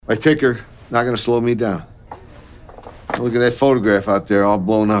My ticker, not gonna slow me down. Look at that photograph out there, all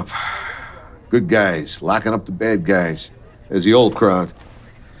blown up. Good guys, locking up the bad guys. There's the old crowd.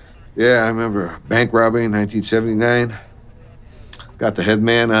 Yeah, I remember bank robbery in 1979. Got the head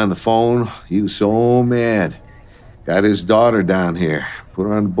man on the phone. He was so mad. Got his daughter down here. Put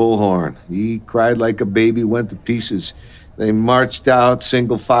her on the bullhorn. He cried like a baby, went to pieces. They marched out,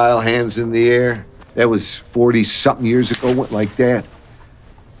 single file, hands in the air. That was 40-something years ago, went like that.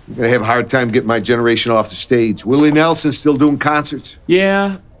 You're gonna have a hard time getting my generation off the stage. Willie Nelson still doing concerts?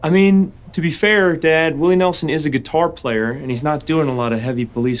 Yeah, I mean, to be fair, Dad, Willie Nelson is a guitar player, and he's not doing a lot of heavy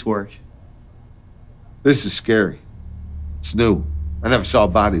police work. This is scary. It's new. I never saw a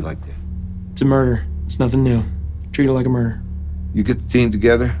body like that. It's a murder. It's nothing new. Treat it like a murder. You get the team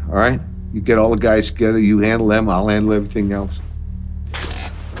together, all right? You get all the guys together, you handle them, I'll handle everything else.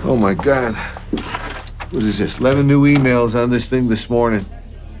 Oh my God. What is this? 11 new emails on this thing this morning.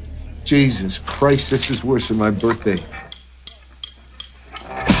 Jesus Christ, this is worse than my birthday.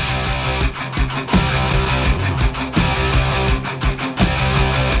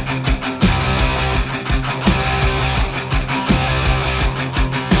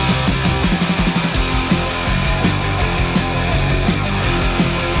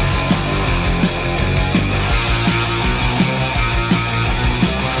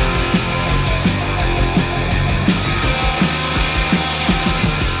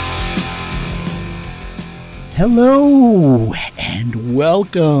 Hello, and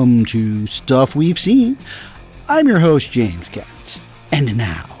welcome to Stuff We've Seen. I'm your host, James Kent. And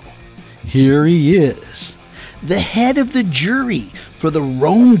now, here he is, the head of the jury for the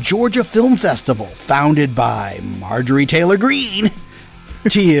Rome, Georgia Film Festival, founded by Marjorie Taylor Greene,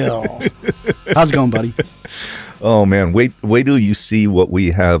 Teal. How's it going, buddy? Oh, man, wait till you see what we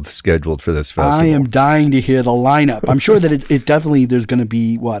have scheduled for this festival. I am dying to hear the lineup. I'm sure that it definitely, there's going to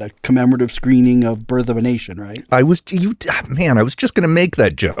be, a commemorative screening of Birth of a Nation, right? I was just going to make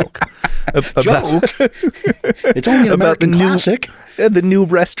that joke. Joke? It's only an American classic. The new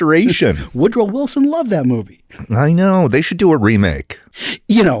restoration. Woodrow Wilson loved that movie. I know. They should do a remake.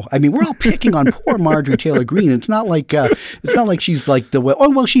 We're all picking on poor Marjorie Taylor Greene. It's not like she's like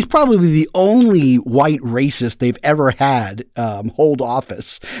she's probably the only white racist they've ever had hold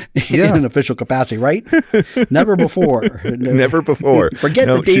office in an official capacity, right? Never before. Never before. Forget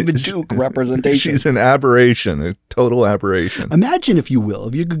the David Duke representation. She's an aberration, a total aberration. Imagine, if you will,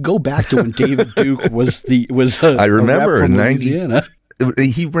 if you could go back to when David Duke was I remember in Louisiana.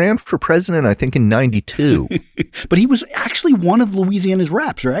 He ran for president, I think, in 92. But he was actually one of Louisiana's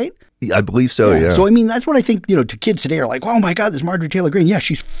reps, right? I believe so, yeah. So, that's what I think, to kids today are like, oh my God, this Marjorie Taylor Greene. Yeah,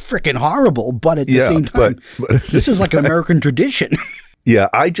 she's freaking horrible. But at the same time, this is like an American tradition. Yeah,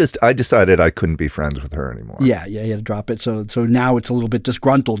 I decided I couldn't be friends with her anymore. Yeah, you had to drop it. So now it's a little bit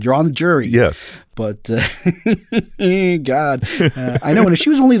disgruntled. You're on the jury. Yes. But, God, I know. And she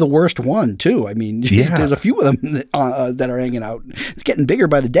was only the worst one, too. There's a few of them that are hanging out. It's getting bigger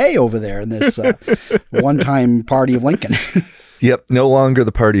by the day over there in this one-time party of Lincoln. Yep, no longer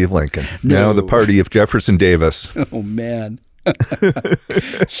the party of Lincoln. No. Now the party of Jefferson Davis. Oh, man.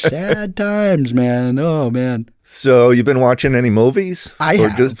 Sad times, man. Oh, man. So you've been watching any movies? I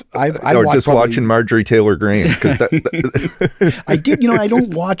have. Just watching Marjorie Taylor Greene? I did. I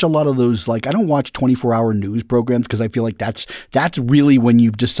don't watch a lot of those. I don't watch 24-hour news programs because I feel like that's really when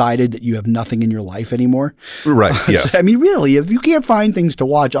you've decided that you have nothing in your life anymore. Right. Yes. Really, if you can't find things to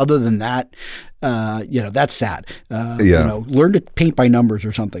watch other than that, that's sad. Learn to paint by numbers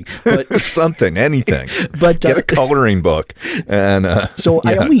or something. But anything. But get a coloring book. And I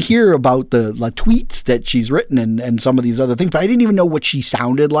only hear about the tweets that she's written and some of these other things, but I didn't even know what she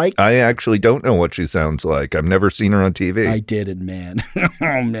sounded like. I actually don't know what she sounds like. I've never seen her on TV. I didn't, man.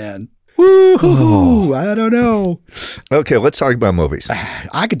 Oh, man. Woo-hoo-hoo. I don't know. Okay, let's talk about movies.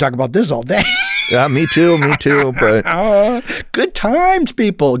 I could talk about this all day. Yeah, me too. But good times,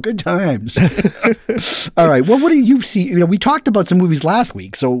 people. Good times. All right. Well, what do you see? We talked about some movies last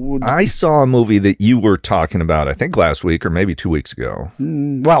week. So I saw a movie that you were talking about, I think last week or maybe 2 weeks ago.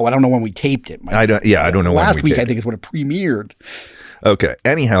 Well, I don't know when we taped it. I don't know. Last week, I think is when it premiered. Okay.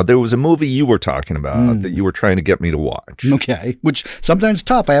 Anyhow, there was a movie you were talking about that you were trying to get me to watch. Okay. Which sometimes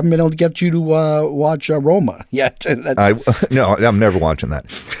tough. I haven't been able to get you to watch Roma yet. No, I'm never watching that.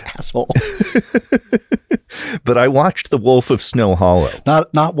 Asshole. But I watched The Wolf of Snow Hollow.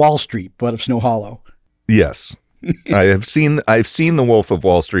 Not Wall Street, but of Snow Hollow. Yes. I've seen the Wolf of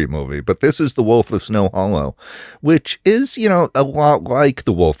Wall Street movie, but this is The Wolf of Snow Hollow, which is, a lot like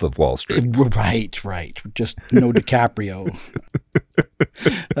The Wolf of Wall Street. Right. Just no DiCaprio.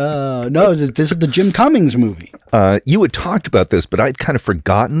 No, this is the Jim Cummings movie. You had talked about this, but I'd kind of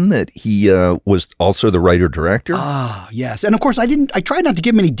forgotten that he was also the writer-director. Ah, yes. And of course, I tried not to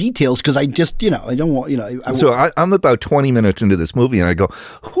give him any details because I just, I don't want, So I'm about 20 minutes into this movie and I go,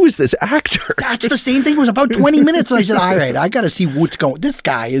 who is this actor? That's the same thing. It was about 20 minutes. And I said, all right, I got to see what's going. This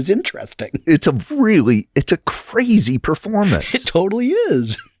guy is interesting. It's a crazy performance. It totally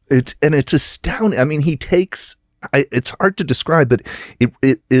is. It's astounding. I mean, he takes, it's hard to describe, but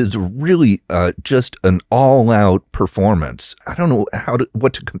it is really just an all-out performance. I don't know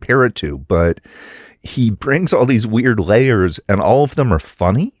what to compare it to, but he brings all these weird layers, and all of them are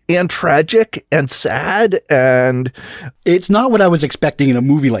funny and tragic and sad, and it's not what I was expecting in a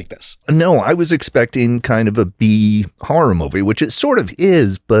movie like this. No, I was expecting kind of a B horror movie, which it sort of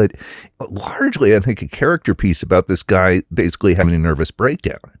is, but largely I think a character piece about this guy basically having a nervous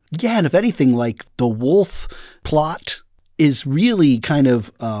breakdown. Yeah, and if anything, like the wolf plot is really kind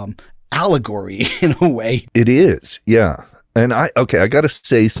of allegory in a way. It is, yeah. And I got to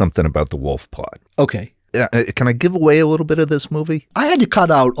say something about the wolf plot. Okay. Can I give away a little bit of this movie? I had to cut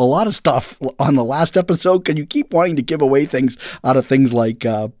out a lot of stuff on the last episode because you keep wanting to give away things out of things like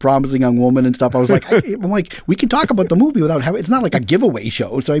Promising Young Woman and stuff. I was like, we can talk about the movie without having, it's not like a giveaway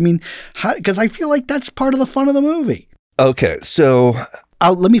show. So, I mean, because I feel like that's part of the fun of the movie. Okay, so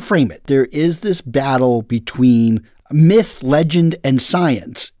let me frame it. There is this battle between myth, legend, and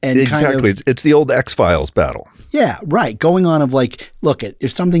science. And exactly. It's the old X-Files battle. Yeah, right. Going on of like, look,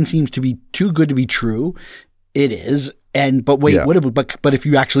 if something seems to be too good to be true, it is. But wait, yeah. But if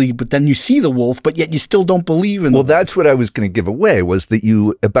you actually, but then you see the wolf, but yet you still don't believe in the wolf. That's what I was going to give away, was that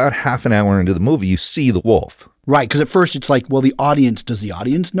you, about half an hour into the movie, you see the wolf. Right, because at first it's like, well, does the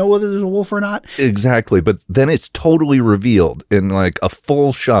audience know whether there's a wolf or not? Exactly, but then it's totally revealed in like a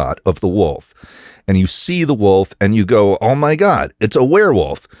full shot of the wolf. And you see the wolf and you go, oh my God, it's a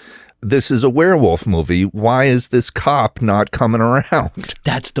werewolf. This is a werewolf movie. Why is this cop not coming around?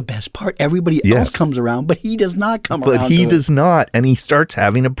 That's the best part. Everybody else comes around, but he does not come around. But he does not. And he starts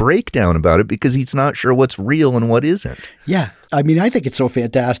having a breakdown about it because he's not sure what's real and what isn't. Yeah. I mean, I think it's so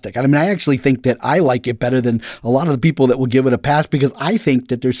fantastic. I mean, I actually think that I like it better than a lot of the people that will give it a pass because I think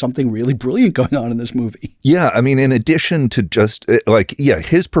that there's something really brilliant going on in this movie. Yeah. I mean, in addition to just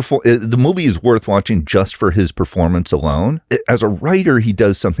the movie is worth watching just for his performance alone. As a writer, he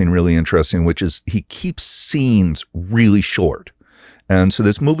does something really interesting, which is he keeps scenes really short. And so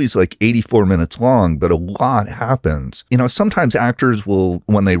this movie's like 84 minutes long, but a lot happens. Sometimes actors will,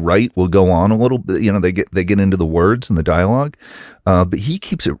 when they write, will go on a little bit. They get into the words and the dialogue, but he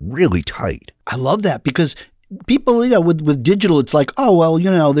keeps it really tight. I love that because people, with digital, it's like, oh, well, we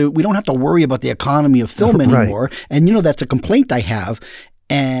don't have to worry about the economy of film anymore. Right. And, that's a complaint I have.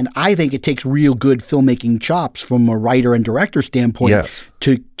 And I think it takes real good filmmaking chops from a writer and director standpoint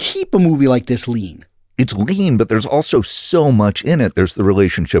to keep a movie like this lean. It's lean, but there's also so much in it. There's the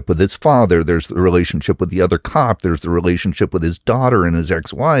relationship with his father. There's the relationship with the other cop. There's the relationship with his daughter and his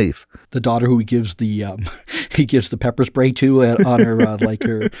ex-wife. The daughter who he gives the pepper spray to on her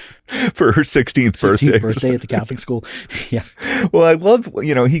for her 16th birthday at the Catholic school. Yeah. Well, I love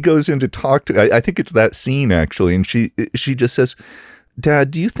he goes in to talk to. I think it's that scene actually, and she just says, "Dad,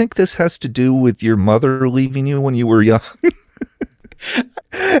 do you think this has to do with your mother leaving you when you were young?"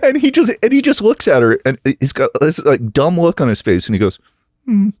 And he just looks at her and he's got this like dumb look on his face and he goes,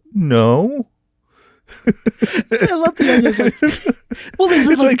 no. I love the idea.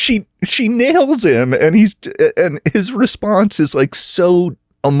 It's like she nails him and his response is like so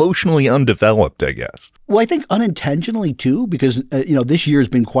emotionally undeveloped, I guess. Well, I think unintentionally too, because this year has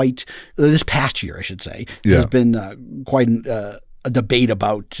been this past year, I should say, has been quite a debate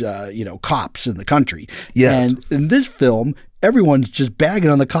about cops in the country. Yes. And in this film, everyone's just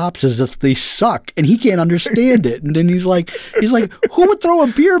bagging on the cops as if they suck, and he can't understand it. And then he's like, who would throw a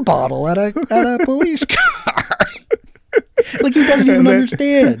beer bottle at a police car? Like he doesn't even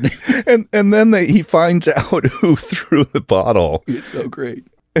understand. And then he finds out who threw the bottle. It's so great.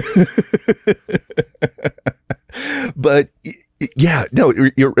 But yeah, no,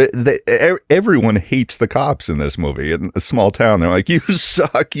 everyone hates the cops in this movie. In a small town, they're like, you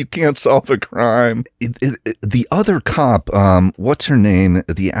suck, you can't solve a crime. The other cop, what's her name?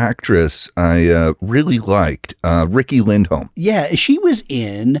 The actress I really liked, Riki Lindhome. Yeah, she was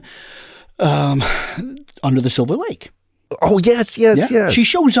in Under the Silver Lake. Oh, yes. She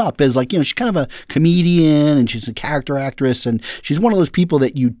shows up as she's kind of a comedian and she's a character actress and she's one of those people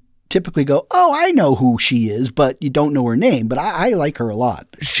that you typically go, oh, I know who she is, but you don't know her name. But I like her a lot.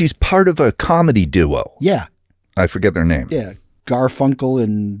 She's part of a comedy duo. Yeah. I forget their name. Yeah. Garfunkel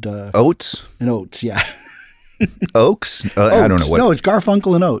and Oates? And Oates, yeah. Oakes? I don't know what. No, it's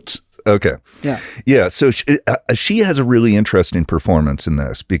Garfunkel and Oates. Okay. Yeah. Yeah. So she has a really interesting performance in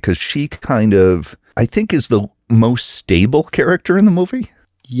this because she kind of, I think, is the most stable character in the movie.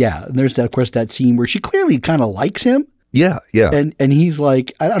 Yeah. And there's, of course, that scene where she clearly kind of likes him. Yeah. Yeah. And he's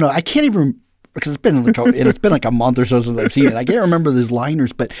like, I don't know. I can't even, because it's been like a month or so since I've seen it. I can't remember his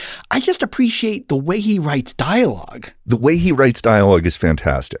liners, but I just appreciate the way he writes dialogue. The way he writes dialogue is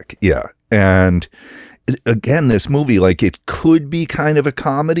fantastic. Yeah. And again, this movie, like, it could be kind of a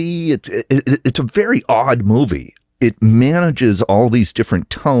comedy. It's a very odd movie. It manages all these different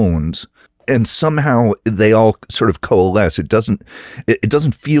tones, and somehow they all sort of coalesce. It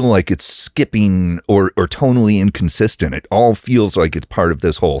doesn't feel like it's skipping or tonally inconsistent. It all feels like it's part of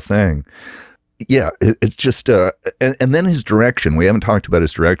this whole thing. Yeah, it's just, and then his direction. We haven't talked about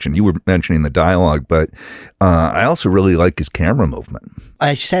his direction. You were mentioning the dialogue, but I also really like his camera movement.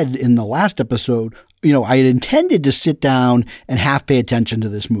 I said in the last episode, I had intended to sit down and half pay attention to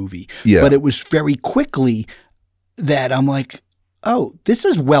this movie. Yeah. But it was very quickly that I'm like, oh, this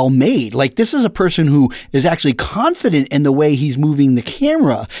is well made. Like, this is a person who is actually confident in the way he's moving the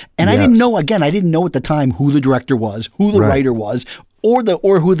camera. And Yes. I didn't know at the time who the director was, who the writer was, or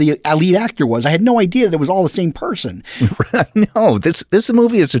who the lead actor was. I had no idea that it was all the same person. No, this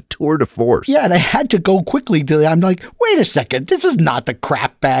movie is a tour de force. Yeah, and I had to go quickly I'm like, wait a second, this is not the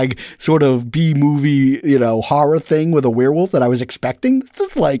crap bag sort of B-movie, horror thing with a werewolf that I was expecting.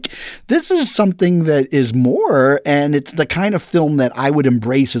 This is something that is more, and it's the kind of film that I would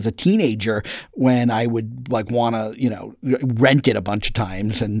embrace as a teenager when I would want to, rent it a bunch of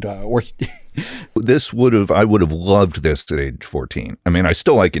times and or I would have loved this at age 14. I mean, I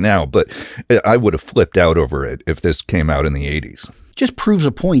still like it now, but I would have flipped out over it if this came out in the 80s. Just proves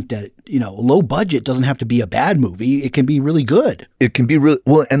a point that, low budget doesn't have to be a bad movie. It can be really good. It can be really,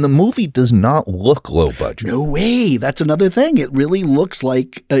 well, and the movie does not look low budget. No way. That's another thing. It really looks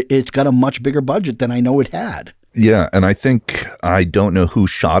like it's got a much bigger budget than I know it had. Yeah, and I don't know who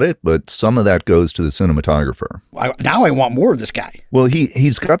shot it, but some of that goes to the cinematographer. Now I want more of this guy. Well,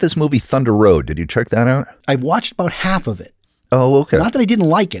 he's got this movie Thunder Road. Did you check that out? I watched about half of it. Oh, okay. Not that I didn't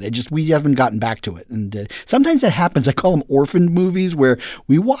like it. We haven't gotten back to it. And sometimes that happens. I call them orphaned movies where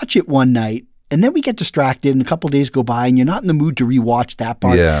we watch it one night and then we get distracted and a couple of days go by and you're not in the mood to rewatch that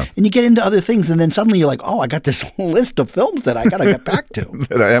part. Yeah. And you get into other things and then suddenly you're like, oh, I got this list of films that I got to get back to.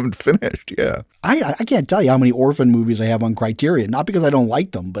 That I haven't finished, yeah. I can't tell you how many orphan movies I have on Criterion. Not because I don't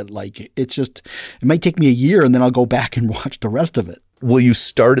like them, but it might take me a year and then I'll go back and watch the rest of it. Will you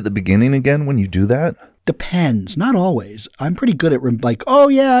start at the beginning again when you do that? Depends. Not always. I'm pretty good at oh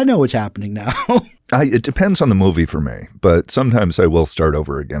yeah, I know what's happening now. It depends on the movie for me, but sometimes I will start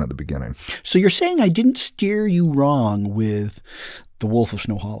over again at the beginning. So you're saying I didn't steer you wrong with The Wolf of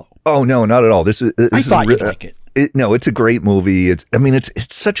Snow Hollow? Oh, no, not at all. I thought you'd like it. No, it's a great movie. It's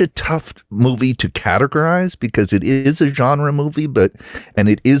such a tough movie to categorize because it is a genre movie, and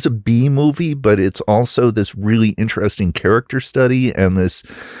it is a B movie, but it's also this really interesting character study and this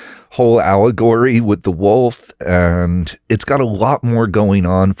whole allegory with the wolf, and it's got a lot more going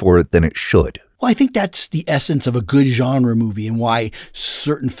on for it than it should. Well, I think that's the essence of a good genre movie and why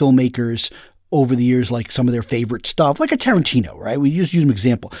certain filmmakers over the years like some of their favorite stuff, like a Tarantino, right? We just use an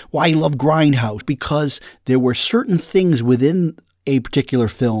example. Why he loved Grindhouse, because there were certain things within a particular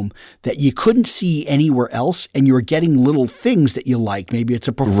film that you couldn't see anywhere else, and you were getting little things that you like. Maybe it's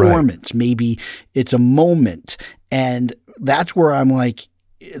a performance, maybe it's a moment. And that's where I'm like,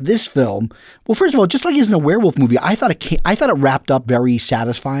 this film, well, first of all, just like it isn't a werewolf movie, I thought it wrapped up very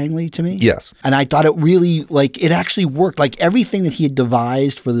satisfyingly to me. Yes. And I thought it really, it actually worked. Like everything that he had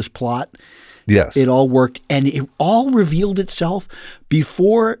devised for this plot, yes, it all worked. And it all revealed itself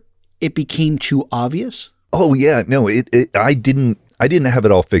before it became too obvious. Oh, yeah. No, I didn't have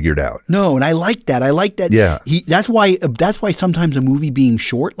it all figured out. No, and I like that. Yeah. That's why sometimes a movie being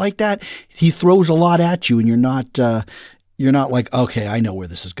short like that, he throws a lot at you and you're not like, okay, I know where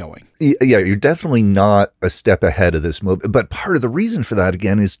this is going. Yeah, you're definitely not a step ahead of this movie. But part of the reason for that,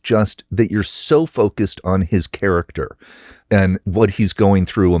 again, is just that you're so focused on his character and what he's going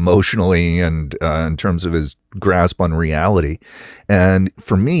through emotionally and in terms of his grasp on reality. And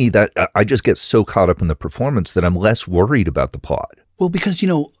for me, that I just get so caught up in the performance that I'm less worried about the plot. Well, because,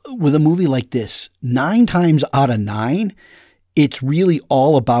 with a movie like this, 9 times out of 9, it's really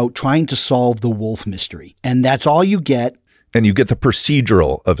all about trying to solve the wolf mystery. And that's all you get. And you get the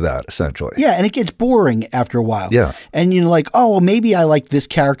procedural of that, essentially. Yeah, and it gets boring after a while. Yeah. And you're like, oh, well, maybe I like this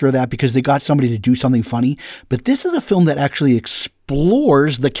character or that because they got somebody to do something funny. But this is a film that actually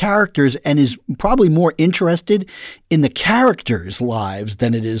explores the characters and is probably more interested in the characters' lives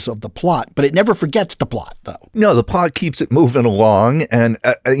than it is of the plot. But it never forgets the plot, though. No, the plot keeps it moving along, and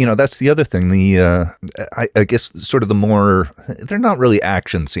that's the other thing. I guess sort of the more, they're not really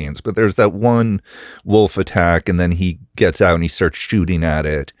action scenes, but there's that one wolf attack, and then he gets out and he starts shooting at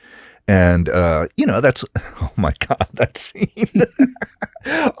it. And, that's, oh my God, that scene.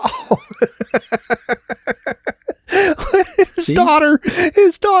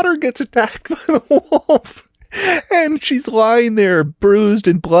 His daughter gets attacked by the wolf. And she's lying there bruised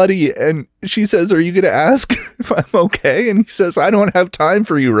and bloody. And she says, "Are you going to ask if I'm okay?" And he says, "I don't have time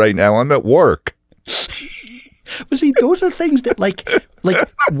for you right now. I'm at work." But see, those are things that like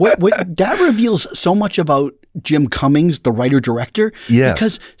what that reveals so much about Jim Cummings, the writer-director. Yes.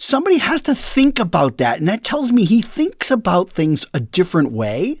 Because somebody has to think about that. And that tells me he thinks about things a different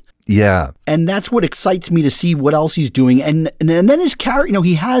way. Yeah. And that's what excites me to see what else he's doing. And then his character,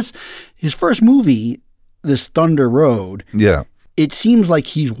 he has his first movie, this Thunder Road. Yeah. It seems like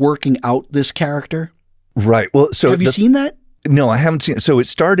he's working out this character. Right. Well, so have you seen that? No, I haven't seen it. So it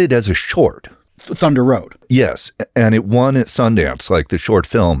started as a short. Thunder Road. Yes. And it won at Sundance, like the short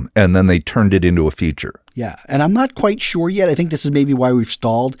film, and then they turned it into a feature. Yeah. And I'm not quite sure yet. I think this is maybe why we've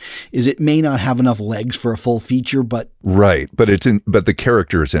stalled, is it may not have enough legs for a full feature, but right. But but the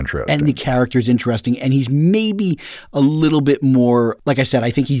character is interesting. And the character is interesting. And he's maybe a little bit more, like I said, I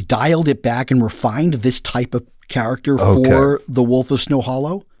think he's dialed it back and refined this type of character for The Wolf of Snow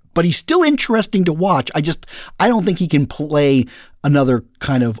Hollow. But he's still interesting to watch. I don't think he can play another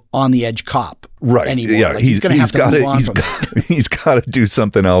kind of on the edge cop anymore. Yeah, like he's going to have to move on from that. He's got to do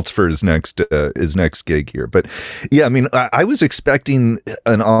something else for his next gig here. But yeah, I mean, I was expecting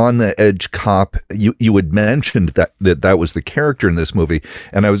an on the edge cop. You had mentioned that was the character in this movie,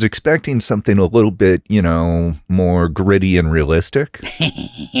 and I was expecting something a little bit, more gritty and realistic.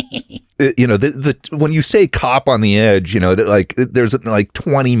 When you say cop on the edge, there's like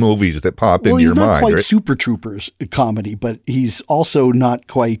 20 movies that pop into your mind. Well, he's not quite right? Super Troopers comedy, but he's also not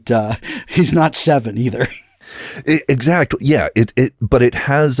quite. He's not Seven either. Exactly. Yeah. But it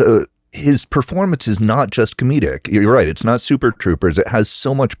has his performance is not just comedic. You're right. It's not Super Troopers. It has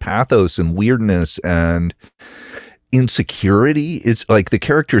so much pathos and weirdness and insecurity. It's like the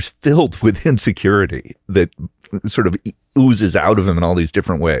character's filled with insecurity that sort of oozes out of him in all these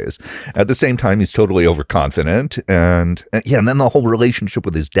different ways. At the same time, he's totally overconfident. And then the whole relationship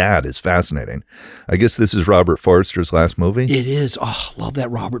with his dad is fascinating. I guess this is Robert Forster's last movie. It is. Oh, love that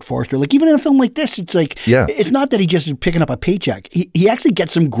Robert Forster. Like, even in a film like this, it's like, it's not that he just is picking up a paycheck. He actually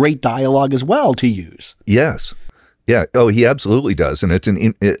gets some great dialogue as well to use. Yes. Yeah. Oh, he absolutely does. And it's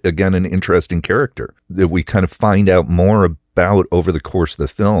again, an interesting character that we kind of find out more about over the course of the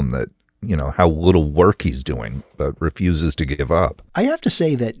film, that how little work he's doing, but refuses to give up. I have to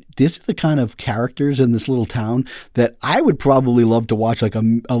say that these are the kind of characters in this little town that I would probably love to watch, like a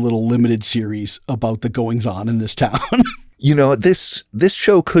little limited series about the goings on in this town. This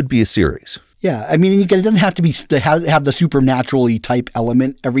show could be a series. Yeah, I mean, it doesn't have to be have the supernaturally type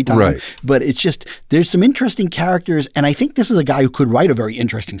element every time, right? But it's just there's some interesting characters, and I think this is a guy who could write a very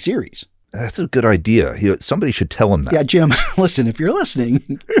interesting series. That's a good idea. Somebody should tell him that. Yeah, Jim, listen, if you're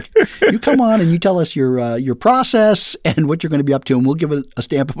listening, you come on and you tell us your process and what you're going to be up to, and we'll give it a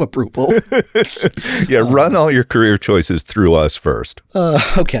stamp of approval. Yeah, run all your career choices through us first.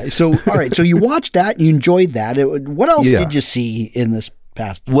 Okay, so all right, so you watched that and you enjoyed that. What else did you see in this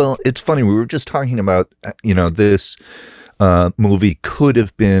past? Well, it's funny. We were just talking about, this movie could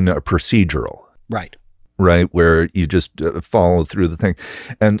have been a procedural. Right, where you just follow through the thing.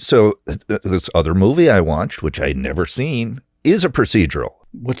 And so this other movie I watched, which I'd never seen, is a procedural.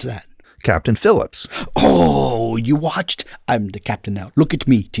 What's that? Captain Phillips. Oh, you watched? I'm the captain now. Look at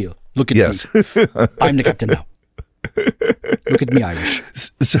me, Teal. Look at me. I'm the captain now. Look at me, Irish.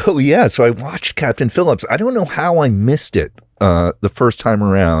 So I watched Captain Phillips. I don't know how I missed it the first time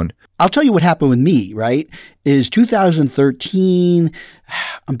around. I'll tell you what happened with me, right? Is 2013,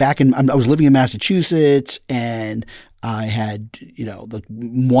 I was living in Massachusetts, and I had, the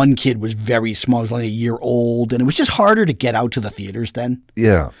one kid was very small. He was only a year old, and it was just harder to get out to the theaters then.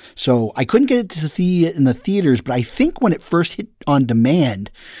 Yeah. So I couldn't get it to see it in the theaters, but I think when it first hit on demand,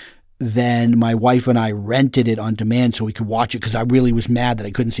 then my wife and I rented it on demand so we could watch it, because I really was mad that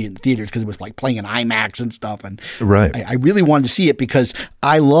I couldn't see it in theaters because it was like playing in IMAX and stuff. And right. I really wanted to see it because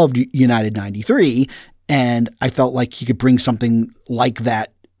I loved United 93, and I felt like he could bring something like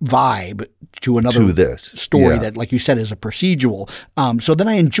that vibe to another story that, like you said, is a procedural. So then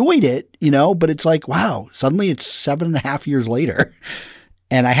I enjoyed it, but it's like, wow, suddenly it's 7.5 years later.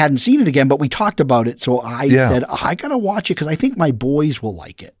 And I hadn't seen it again, but we talked about it. So I Yeah. said, I got to watch it because I think my boys will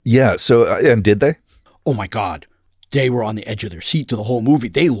like it. Yeah. So, and did they? Oh my God. They were on the edge of their seat through the whole movie.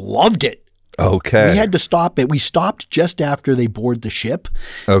 They loved it. Okay. We had to stop it. We stopped just after they board the ship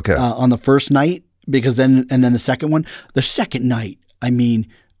Okay. on the first night because then the second one. The second night, I mean,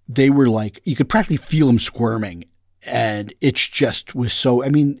 they were like, you could practically feel them squirming. And it's just was so, I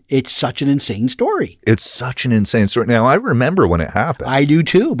mean, it's such an insane story. It's such an insane story. Now, I remember when it happened. I do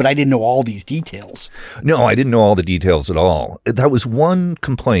too, but I didn't know all these details. No, I didn't know all the details at all. That was one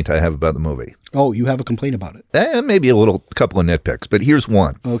complaint I have about the movie. Oh, you have a complaint about it? Maybe couple of nitpicks, but here's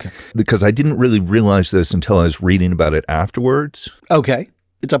one. Okay. Because I didn't really realize this until I was reading about it afterwards. Okay.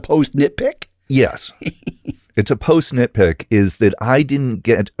 It's a post nitpick? Yes. It's a post nitpick is that I didn't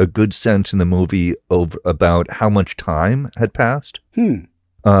get a good sense in the movie about how much time had passed.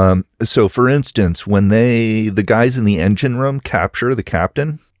 So for instance, when the guys in the engine room capture the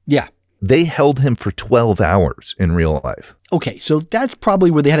captain, Yeah. they held him for 12 hours in real life. Okay, so that's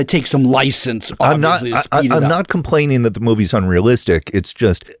probably where they had to take some license. Obviously, to speed it I'm up. not complaining that the movie's unrealistic. It's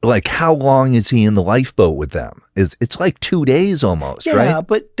just like, how long is he in the lifeboat with them? It's like 2 days almost, Yeah, right?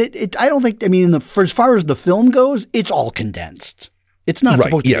 but I don't think. I mean, for as far as the film goes, it's all condensed. It's not Right,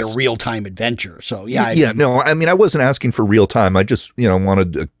 supposed to yes. be a real time adventure. So yeah, Yeah, no, I mean, I wasn't asking for real time. I just,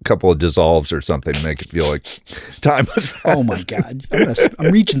 wanted a couple of dissolves or something to make it feel like time was fast. Oh my God,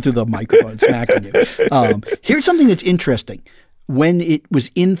 I'm reaching through the microphone, smacking you. Here's something that's interesting. When it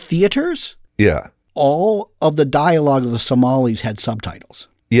was in theaters, Yeah, all of the dialogue of the Somalis had subtitles.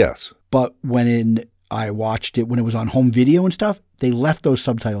 yes. But I watched it when it was on home video and stuff, they left those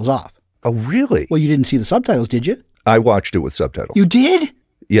subtitles off. Oh, really? Well, you didn't see the subtitles, did you? I watched it with subtitles. You did?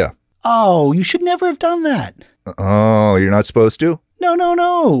 Yeah. Oh, you should never have done that. Oh, you're not supposed to?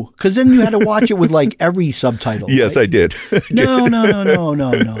 No. Because then you had to watch it with like every subtitle. Yes, right? I did. No.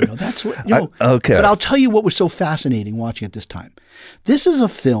 That's what. Okay. But I'll tell you what was so fascinating watching it this time. This is a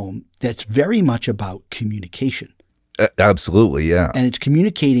film that's very much about communication, Absolutely, yeah. and it's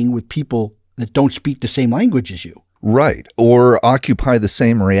communicating with people that don't speak the same language as you. Right. Or occupy the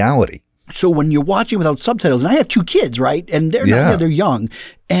same reality. So when you're watching without subtitles, and I have 2 kids, right? And they're Yeah. they're young.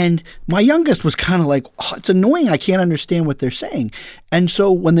 And my youngest was kind of like, oh, it's annoying. I can't understand what they're saying. And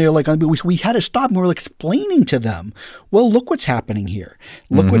so when they're like, we had to stop and we were explaining to them, well, look what's happening here.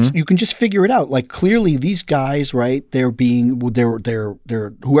 Look you can just figure it out. Like clearly these guys, right? They're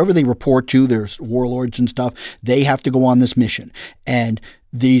whoever they report to, they're warlords and stuff. They have to go on this mission. And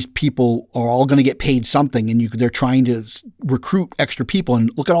these people are all going to get paid something, and they're trying to recruit extra people. And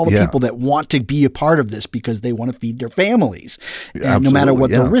look at all the Yeah. people that want to be a part of this because they want to feed their families, and no Absolutely, matter what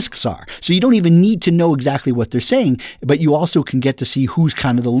the yeah. risks are. So you don't even need to know exactly what they're saying, but you also can get to see who's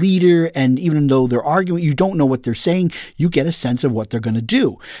kind of the leader. And even though they're arguing, you don't know what they're saying, you get a sense of what they're going to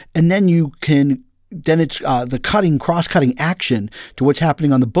do. And then it's the cross-cutting action to what's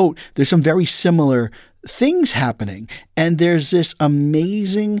happening on the boat. There's some very similar things happening. And there's this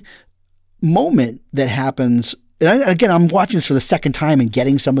amazing moment that happens. And again, I'm watching this for the second time and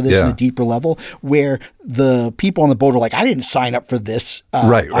getting some of this Yeah. in a deeper level where the people on the boat are like, I didn't sign up for this.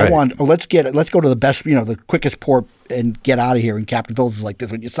 Right. Let's go to the best, the quickest port and get out of here. And Captain Phillips is like, this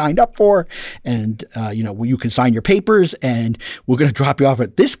is what you signed up for. And, you can sign your papers and we're going to drop you off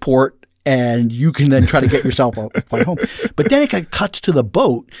at this port. And you can then try to get yourself a flight home. But then it cuts to the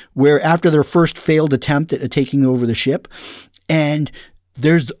boat where after their first failed attempt at taking over the ship, and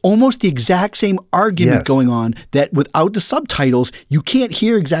there's almost the exact same argument Yes. going on that without the subtitles, you can't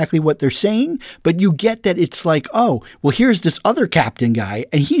hear exactly what they're saying, but you get that it's like, oh, well, here's this other captain guy,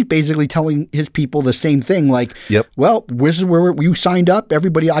 and he's basically telling his people the same thing. Like, Yep. well, this is where you signed up.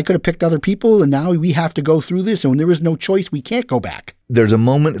 Everybody, I could have picked other people, and now we have to go through this. And when there is no choice, we can't go back. There's a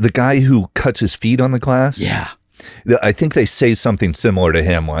moment, the guy who cuts his feet on the glass. Yeah. I think they say something similar to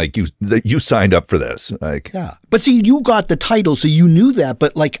him, like you signed up for this. Like, Yeah. But see, you got the title, so you knew that.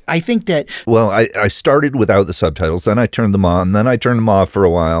 But like, I think that, well, I started without the subtitles, then I turned them on, then I turned them off for a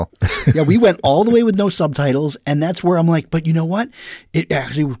while. yeah, we went all the way with no subtitles. And that's where I'm like, but you know what? It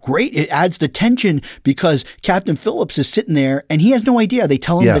actually was great. It adds the tension because Captain Phillips is sitting there and he has no idea. They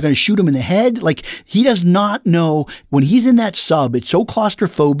tell him Yeah. they're going to shoot him in the head. Like, he does not know when he's in that sub, it's so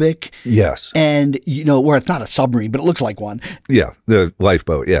claustrophobic. Yes. And, where it's not a submarine, but it looks like one. Yeah. The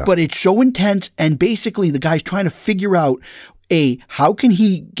lifeboat. Yeah. But it's so intense. And basically, the guy's trying to figure out, how can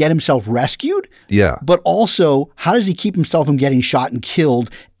he get himself rescued? Yeah. But also, how does he keep himself from getting shot and killed?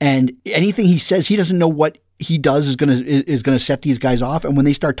 And anything he says, he doesn't know what he does is gonna set these guys off. And when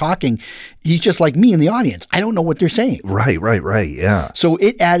they start talking, he's just like me in the audience. I don't know what they're saying. Right. Yeah. So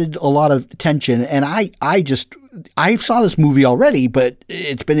it added a lot of tension. And I saw this movie already, but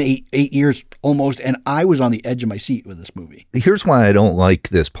it's been eight years almost, and I was on the edge of my seat with this movie. Here's why I don't like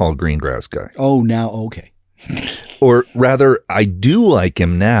this Paul Greengrass guy. Oh, now, okay. Or rather, I do like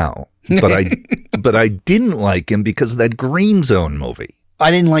him now, but I didn't like him because of that Green Zone movie.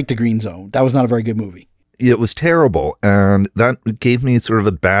 I didn't like The Green Zone. That was not a very good movie. It was terrible, and that gave me sort of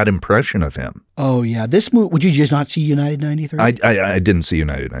a bad impression of him. Oh, yeah. This movie, would you just not see United 93? I didn't see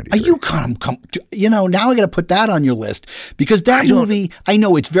United 93. Are you now I got to put that on your list because that movie, I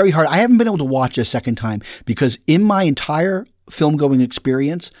know it's very hard. I haven't been able to watch it a second time because in my entire film going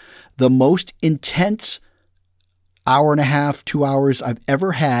experience, the most intense hour and a half, 2 hours I've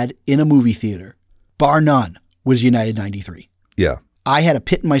ever had in a movie theater, bar none, was United 93. Yeah. I had a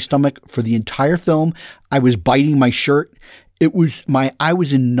pit in my stomach for the entire film. I was biting my shirt. I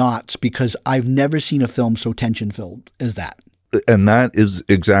was in knots because I've never seen a film so tension-filled as that. And that is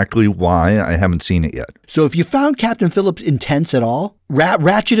exactly why I haven't seen it yet. So if you found Captain Phillips intense at all,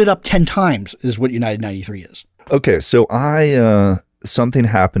 ratchet it up 10 times is what United 93 is. Okay, so something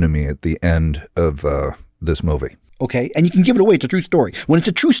happened to me at the end of this movie. Okay, and you can give it away. It's a true story. When it's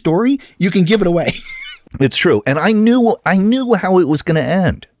a true story, you can give it away. It's true. And I knew how it was going to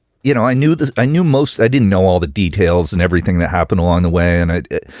end. You know, I knew this. I didn't know all the details and everything that happened along the way. And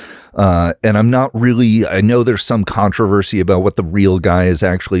I'm not really, I know there's some controversy about what the real guy is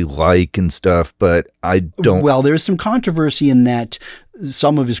actually like and stuff, but I don't. Well, there's some controversy in that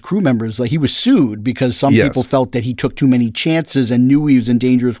some of his crew members, like he was sued because some people felt that he took too many chances and knew he was in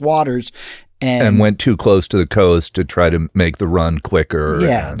dangerous waters. And went too close to the coast to try to make the run quicker.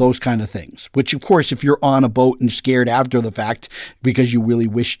 Yeah, those kind of things. Which, of course, if you're on a boat and scared after the fact because you really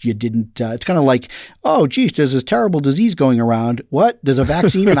wished you didn't, it's kind of like, oh, geez, there's this terrible disease going around. What? There's a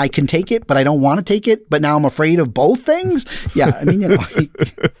vaccine and I can take it, but I don't want to take it, but now I'm afraid of both things? Yeah, I mean,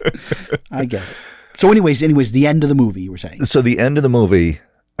 I get it. So anyways, the end of the movie, you were saying. So the end of the movie,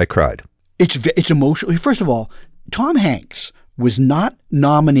 I cried. It's emotional. First of all, Tom Hanks was not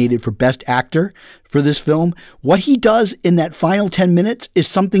nominated for Best Actor for this film. What he does in that final 10 minutes is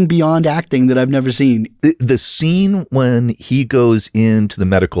something beyond acting that I've never seen. The scene when he goes into the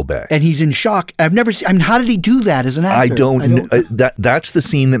medical bay. And he's in shock. I've never seen, I mean, how did he do that as an actor? I don't know. That's the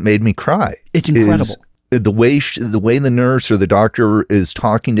scene that made me cry. It's incredible. The way the nurse or the doctor is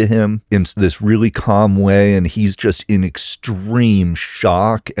talking to him in this really calm way, and he's just in extreme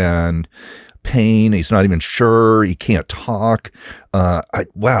shock and pain. He's not even sure. He can't talk.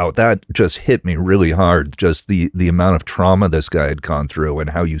 Wow, that just hit me really hard. Just the amount of trauma this guy had gone through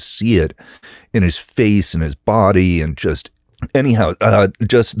and how you see it in his face and his body and just anyhow,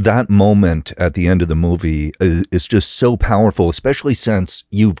 just that moment at the end of the movie is just so powerful, especially since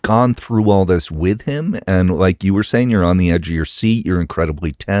you've gone through all this with him. And like you were saying, you're on the edge of your seat. You're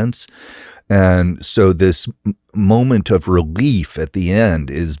incredibly tense. And so this moment of relief at the end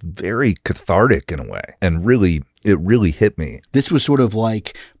is very cathartic in a way. And really, it really hit me. This was sort of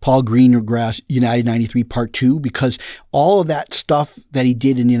like Paul Greengrass, United 93 Part 2, because all of that stuff that he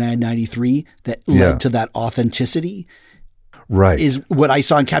did in United 93 that led to that authenticity is what I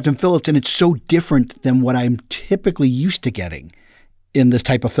saw in Captain Phillips. And it's so different than what I'm typically used to getting in this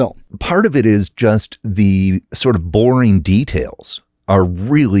type of film. Part of it is just the sort of boring details are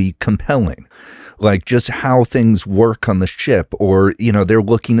really compelling. Like just how things work on the ship, or, you know, they're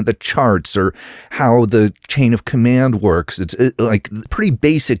looking at the charts, or how the chain of command works. It's like pretty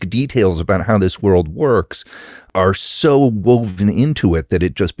basic details about how this world works are so woven into it that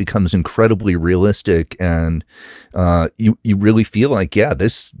it just becomes incredibly realistic. And you really feel like, yeah,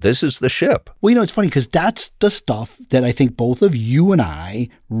 this is the ship. Well, you know, it's funny because that's the stuff that I think both of you and I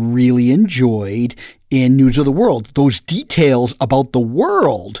really enjoyed in News of the World. Those details about the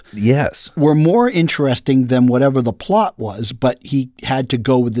world were more interesting than whatever the plot was, but he had to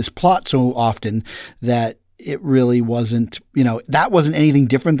go with this plot so often that it really wasn't, you know, that wasn't anything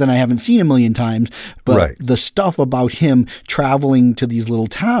different than I haven't seen a million times. But the stuff about him traveling to these little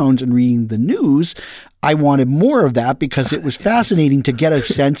towns and reading the news, I wanted more of that because it was fascinating to get a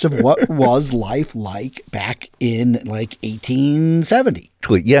sense of what was life like back in like 1870.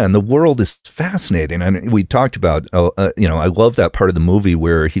 Yeah, and the world is fascinating. And we talked about, you know, I love that part of the movie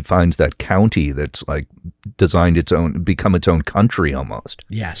where he finds that county that's like designed become its own country almost.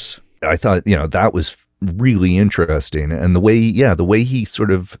 Yes. I thought, you know, that was really interesting. And the way he sort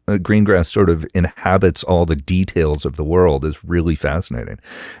of, Greengrass sort of inhabits all the details of the world is really fascinating.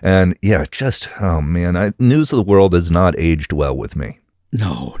 And yeah, just, oh man, News of the World has not aged well with me.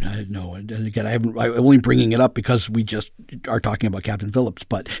 No. And again, I'm only bringing it up because we just are talking about Captain Phillips,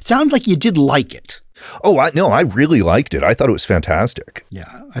 but it sounds like you did like it. Oh, I really liked it. I thought it was fantastic.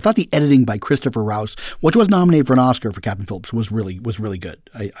 Yeah. I thought the editing by Christopher Rouse, which was nominated for an Oscar for Captain Phillips, was really good.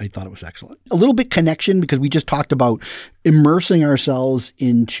 I thought it was excellent. A little bit connection because we just talked about immersing ourselves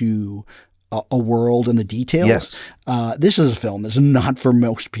into a world and the details. Yes. This is a film that's not for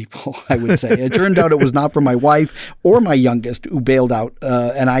most people, I would say. It turned out it was not for my wife or my youngest, who bailed out,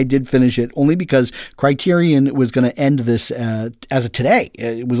 and I did finish it only because Criterion was going to end this as of today.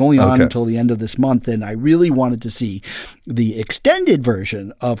 It was only on until the end of this month, and I really wanted to see the extended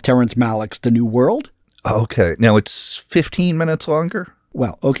version of Terrence Malick's The New World. Okay. Now it's 15 minutes longer?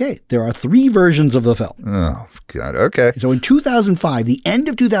 Well, okay, there are 3 versions of the film. Oh, God. Okay. So in 2005, the end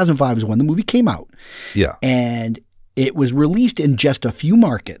of 2005 is when the movie came out. Yeah. And it was released in just a few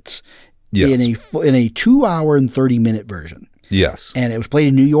markets in a 2 hour and 30-minute version. Yes. And it was played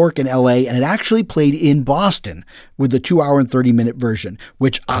in New York and L.A., and it actually played in Boston with the 2 hour and 30-minute version,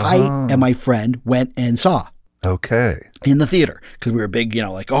 which I and my friend went and saw. Okay. In the theater, because we were big,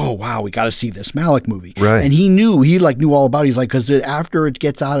 oh, wow, we got to see this Malick movie. Right. And he knew all about it. He's like, because after it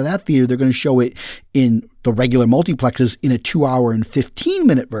gets out of that theater, they're going to show it in the regular multiplexes in a 2 hour and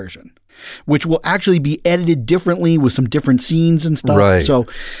 15-minute version, which will actually be edited differently with some different scenes and stuff. Right. So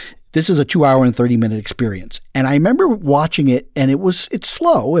this is a 2 hour and 30-minute experience. And I remember watching it, and it's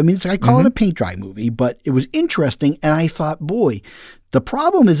slow. I mean, I call it a paint dry movie, but it was interesting. And I thought, boy, the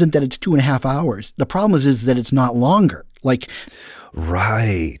problem isn't that it's 2.5 hours. The problem is that it's not longer.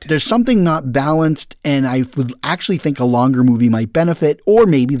 Right. There's something not balanced, and I would actually think a longer movie might benefit, or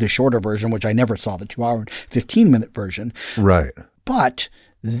maybe the shorter version, which I never saw, the 2 hour and 15-minute version. Right. But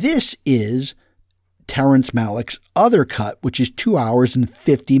this is Terrence Malick's other cut, which is 2 hours and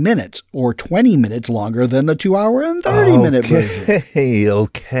 50 minutes, or 20 minutes longer than the 2 hour and 30-minute version.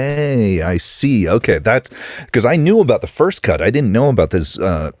 Okay, I see. Okay, that's because I knew about the first cut. I didn't know about this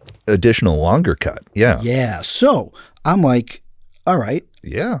additional longer cut. Yeah. Yeah. So I'm like, all right.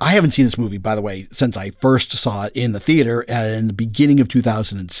 Yeah. I haven't seen this movie, by the way, since I first saw it in the theater in the beginning of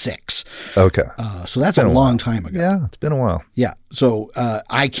 2006. Okay. So that's a long time ago. Yeah, it's been a while. Yeah. So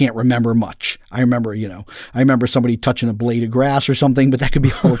I can't remember much. I remember somebody touching a blade of grass or something, but that could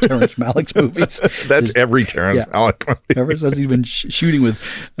be all of Terrence Malick's movies. That's every Terrence Malick movie. Ever since he's been shooting with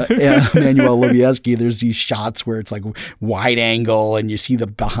Emmanuel Lubezki, there's these shots where it's like wide angle and you see the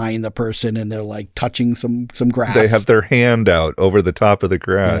behind the person and they're like touching some grass. They have their hand out over the top of the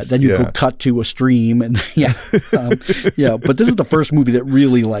grass. Then you could cut to a stream and but this is the first movie that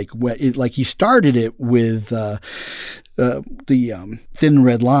really he started it with the Thin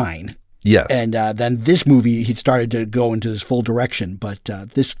Red Line. Yes. And then this movie, he started to go into this full direction. But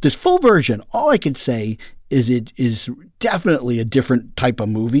this full version, all I could say is it is definitely a different type of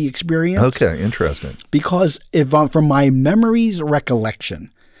movie experience. Okay, interesting. Because from my memory's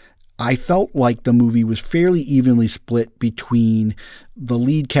recollection, I felt like the movie was fairly evenly split between the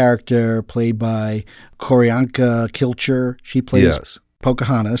lead character played by Q'orianka Kilcher. She plays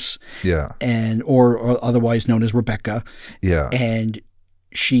Pocahontas. Yeah. Or otherwise known as Rebecca. Yeah. And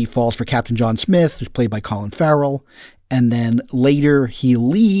she falls for Captain John Smith, who's played by Colin Farrell. And then later he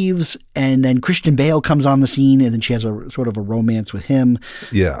leaves, and then Christian Bale comes on the scene, and then she has a sort of a romance with him.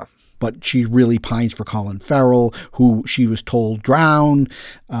 Yeah. But she really pines for Colin Farrell, who she was told drowned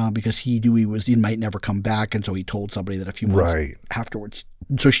because he knew he might never come back, and so he told somebody that a few months afterwards.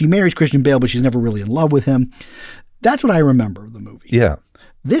 So she marries Christian Bale, but she's never really in love with him. That's what I remember of the movie. Yeah.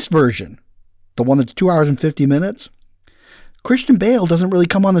 This version, the one that's 2 hours and 50 minutes, Christian Bale doesn't really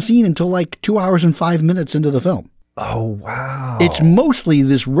come on the scene until like 2 hours and 5 minutes into the film. Oh, wow. It's mostly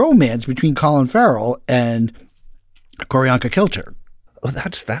this romance between Colin Farrell and Q'orianka Kilcher. Oh,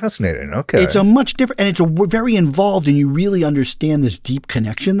 that's fascinating. Okay. It's a much different, and it's very involved, and you really understand this deep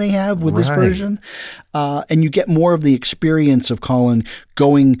connection they have with this version. And you get more of the experience of Colin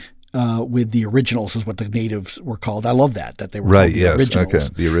going with the originals, is what the natives were called. I love that they were called the originals. Okay,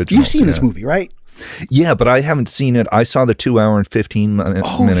 the originals. You've seen this movie, right? Yeah, but I haven't seen it. I saw the 2 hour and 15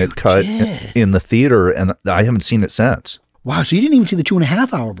 minute cut in the theater, and I haven't seen it since. Wow, so you didn't even see the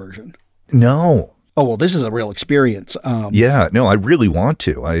 2.5 hour version? No. Oh, well, this is a real experience. No, I really want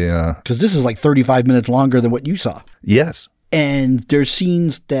to. Because this is like 35 minutes longer than what you saw. Yes. And there's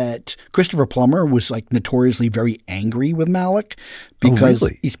scenes that Christopher Plummer was like notoriously very angry with Malick because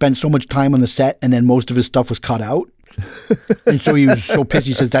he spent so much time on the set and then most of his stuff was cut out. And so he was so pissed.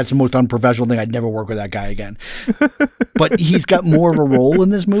 He says, that's the most unprofessional thing. I'd never work with that guy again. But he's got more of a role in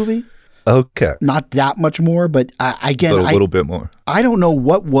this movie. Okay. Not that much more, but again, a little bit more. I don't know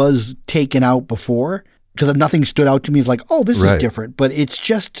what was taken out before. because nothing stood out to me as like, oh, this is different. But it's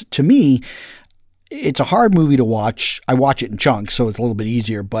just, to me, it's a hard movie to watch. I watch it in chunks, so it's a little bit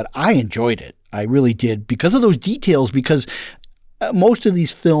easier, but I enjoyed it. I really did because of those details, because most of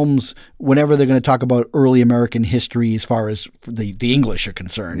these films, whenever they're going to talk about early American history as far as the English are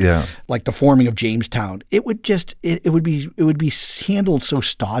concerned, like the forming of Jamestown, it would be handled so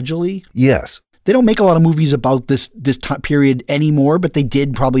stodgily. Yes. They don't make a lot of movies about this time period anymore, but they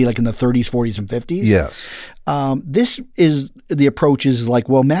did probably like in the 30s, 40s, and 50s. Yes. This is the approach is like,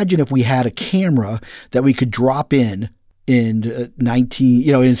 well, imagine if we had a camera that we could drop in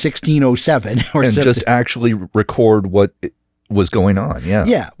 1607 or and just actually record what was going on. Yeah.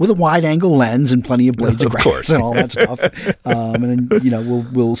 Yeah. With a wide angle lens and plenty of blades of grass and all that stuff. And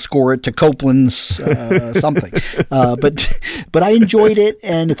then, we'll score it to Copeland's something. But I enjoyed it.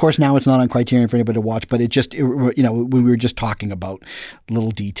 And of course, now it's not on Criterion for anybody to watch, but we were just talking about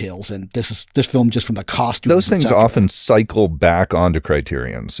little details, and this film just from the costume. Those things often cycle back onto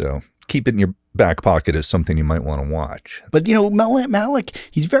Criterion. So keep it in your back pocket as something you might want to watch. But, Malick,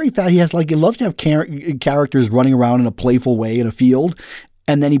 he loves to have characters running around in a playful way in a field,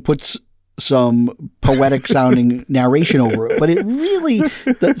 and then he puts some poetic sounding narration over it. But it really,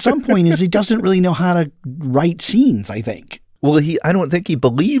 at some point, he doesn't really know how to write scenes, I think. Well, I don't think he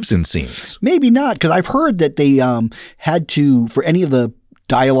believes in scenes. Maybe not, because I've heard that they had to, for any of the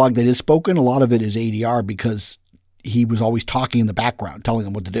dialogue that is spoken, a lot of it is ADR because he was always talking in the background, telling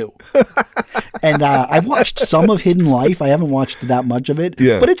them what to do. And I've watched some of Hidden Life. I haven't watched that much of it,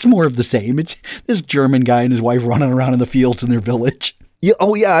 but it's more of the same. It's this German guy and his wife running around in the fields in their village. Yeah.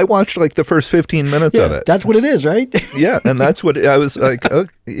 Oh, yeah. I watched like the first 15 minutes of it. That's what it is, right? Yeah. And that's what I was like, oh,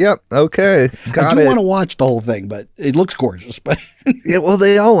 yeah, okay. Got I do want to watch the whole thing, but it looks gorgeous. But yeah, well,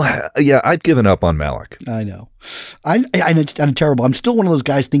 I've given up on Malick. I know. I'm terrible. I'm still one of those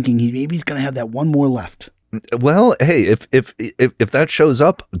guys thinking maybe he's going to have that one more left. Well, hey, if that shows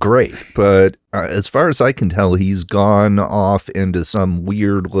up, great. But as far as I can tell, he's gone off into some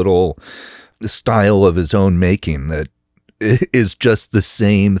weird little style of his own making that is just the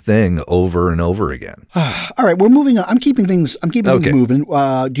same thing over and over again. All right, we're moving on. I'm keeping things moving.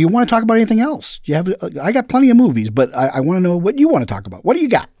 Do you want to talk about anything else? Do you have? I got plenty of movies, but I want to know what you want to talk about. What do you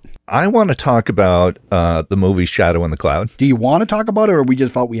got? I want to talk about the movie Shadow in the Cloud. Do you want to talk about it, or we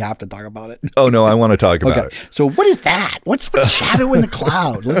just felt we have to talk about it? Oh, no, I want to talk about it. So what is that? What's Shadow in the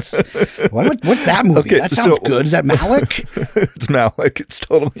Cloud? What's that movie? Okay, that sounds good. Is that Malick? It's Malick. It's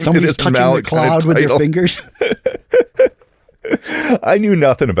totally Somebody's touching Malick the cloud with their fingers. I knew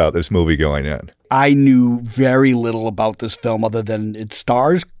nothing about this movie going in. I knew very little about this film other than it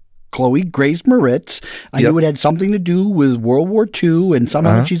stars Chloe Grace Moretz. I knew it had something to do with World War II, and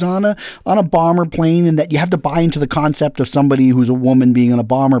somehow she's on a bomber plane, and that you have to buy into the concept of somebody who's a woman being on a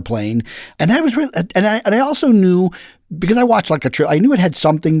bomber plane. And that was really, and I also knew, because I watched I knew it had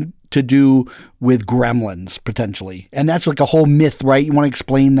something to do with gremlins potentially, and that's like a whole myth, right? You want to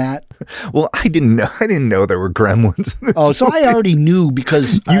explain that? Well, I didn't know there were gremlins. So I already knew,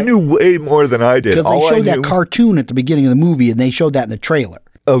 because you knew way more than I did. Because they showed that cartoon at the beginning of the movie, and they showed that in the trailer.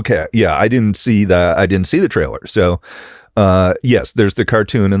 Okay. Yeah. I didn't see that. I didn't see the trailer. So, yes, there's the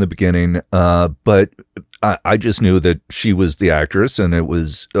cartoon in the beginning. But I just knew that she was the actress, and it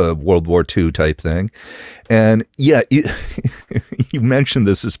was a World War II type thing. And yeah, you mentioned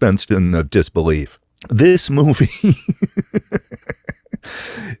the suspension of disbelief. This movie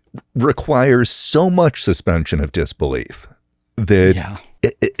requires so much suspension of disbelief that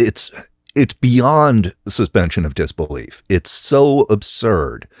it's beyond suspension of disbelief. It's so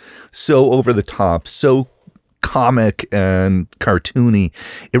absurd, so over the top, so comic and cartoony.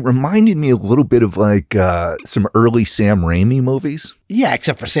 It reminded me a little bit of like some early Sam Raimi movies. Yeah,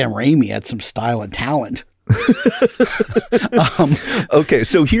 except for Sam Raimi had some style and talent. Okay,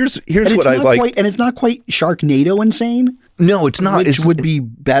 so here's what I like. And it's not quite Sharknado insane. No, it's not. Which would be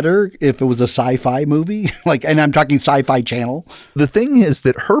better if it was a sci-fi movie. And I'm talking Sci-Fi Channel. The thing is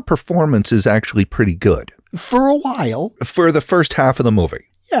that her performance is actually pretty good. For a while. For the first half of the movie.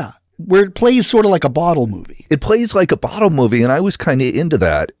 Yeah. Where it plays sort of like a bottle movie. It plays like a bottle movie, and I was kind of into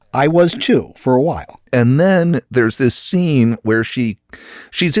that. I was too, for a while. And then there's this scene where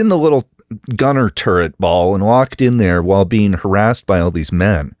she's in the little gunner turret ball and locked in there while being harassed by all these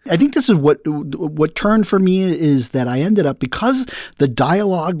men. I think this is what turned for me, is that I ended up, because the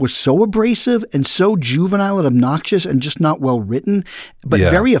dialogue was so abrasive and so juvenile and obnoxious and just not well written, but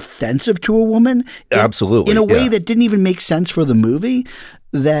very offensive to a woman. Absolutely. In a way that didn't even make sense for the movie,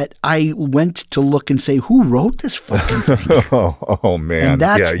 that I went to look and say, who wrote this fucking thing? oh man. And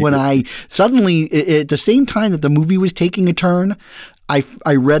that's when I suddenly, at the same time that the movie was taking a turn,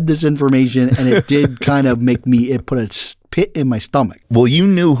 I read this information and it did kind of make me, it put a pit in my stomach. Well, you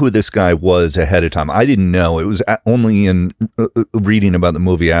knew who this guy was ahead of time. I didn't know. It was only in reading about the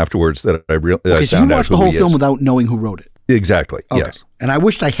movie afterwards that I realized. Okay, so you watched the whole film without knowing who wrote it. Exactly. Okay. Yes. And I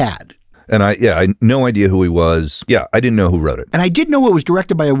wished I had. And I had no idea who he was. Yeah, I didn't know who wrote it. And I did know it was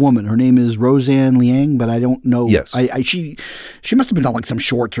directed by a woman. Her name is Roseanne Liang, but I don't know. Yes. She must have been on like some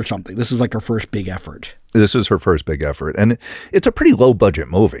shorts or something. This is like her first big effort. This is her first big effort, and it's a pretty low budget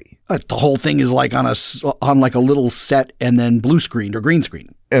movie. The whole thing is like on like a little set and then blue screen or green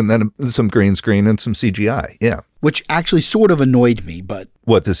screen. And then some green screen and some CGI. Yeah. Which actually sort of annoyed me, but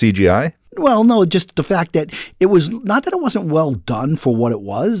What, the CGI? Well, no, just the fact that it was not that it wasn't well done for what it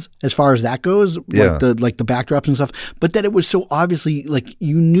was, as far as that goes, Yeah. like the backdrops and stuff, but that it was so obviously like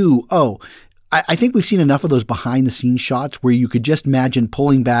you knew, I think we've seen enough of those behind the scenes shots where you could just imagine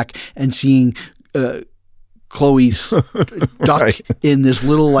pulling back and seeing Chloe's duck Right. in this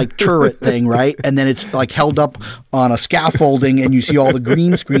little like turret thing, right? And then it's like held up on a scaffolding and you see all the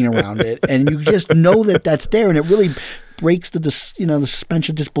green screen around it and you just know that that's there, and it really breaks the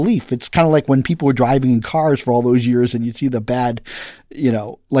suspension of disbelief. It's kind of like when people were driving in cars for all those years and you see the bad,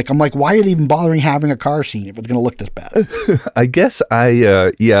 like I'm like, why are they even bothering having a car scene if it's going to look this bad? I guess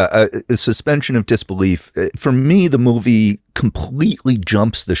a suspension of disbelief. For me, the movie completely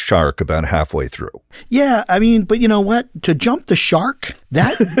jumps the shark about halfway through. Yeah, I mean, but you know what? To jump the shark,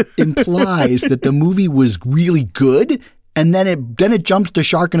 that implies that the movie was really good, and then it jumps the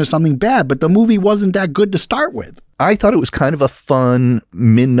shark into something bad. But the movie wasn't that good to start with. I thought it was kind of a fun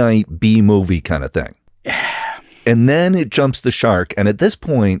midnight B movie kind of thing. And then it jumps the shark. And at this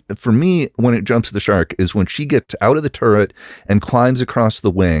point, for me, when it jumps the shark is when she gets out of the turret and climbs across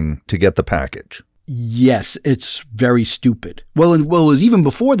the wing to get the package. Yes, it's very stupid. Well, it was even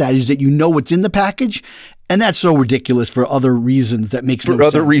before that is that you know what's in the package, and that's so ridiculous for other reasons that makes no sense. For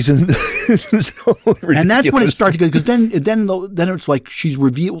other reasons. So and that's when it starts to go, because then it's like she's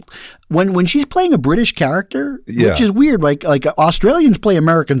revealed when she's playing a British character, Yeah. which is weird. Like Australians play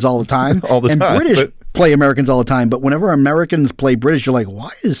Americans all the time, All the and time, British but- play Americans all the time. But whenever Americans play British, you're like, why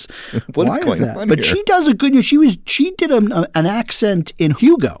is What is going that? on But here? she does a good. She did an accent in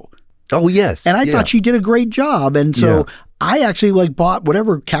Hugo. Oh, yes. And I yeah. thought she did a great job. And so Yeah. I actually bought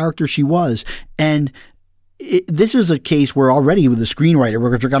whatever character she was. And this is a case where already with the screenwriter,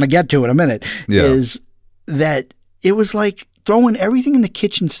 which we're going to get to in a minute, Yeah. is that it was like throwing everything in the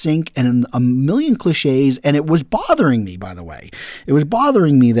kitchen sink and a million cliches. And it was bothering me, by the way. It was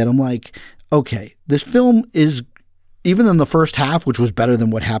bothering me that I'm like, okay, this film is, even in the first half, which was better than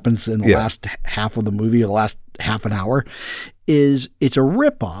what happens in the Yeah. last half of the movie, or the last half an hour, it's a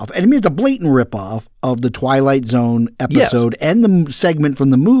ripoff. And I mean, it's a blatant ripoff of the Twilight Zone episode and the segment from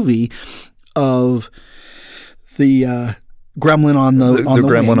the movie of the gremlin on the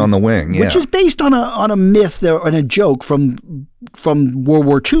gremlin wing, on the wing, yeah. which is based on a myth and a joke from World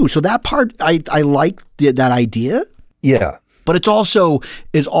War II. So that part I liked that idea. Yeah. But it's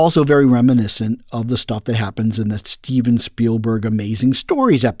also very reminiscent of the stuff that happens in the Steven Spielberg Amazing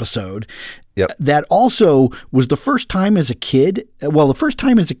Stories episode. Yep. That also was the first time as a kid. Well, the first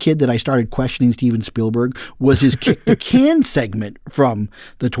time as a kid that I started questioning Steven Spielberg was his kick the can segment from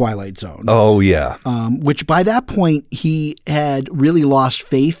the Twilight Zone. Oh, yeah. Which by that point he had really lost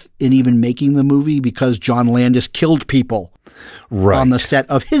faith in even making the movie because John Landis killed people Right. on the set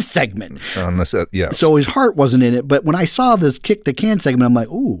of his segment. On the set, yes. So his heart wasn't in it. But when I saw this kick the can segment, I'm like,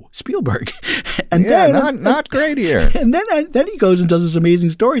 ooh, Spielberg. And yeah, then not great here. and then he goes and does this Amazing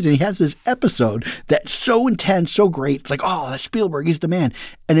Stories, and he has this episode that's so intense, so great. It's like, oh, that's Spielberg. He's the man.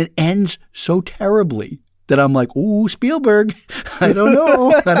 And it ends so terribly that I'm like, ooh, Spielberg. I don't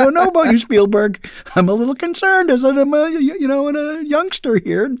know. I don't know about you, Spielberg. I'm a little concerned as I'm a youngster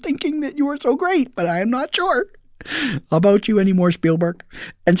here thinking that you are so great, but I am not sure about you anymore, Spielberg.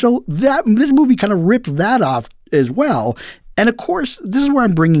 And so this movie kind of rips that off as well. And of course, this is where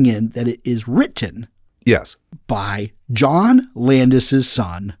I'm bringing in that it is written Yes. by John Landis'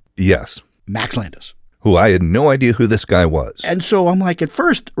 son, Yes. Max Landis. Who I had no idea who this guy was. And so I'm like, at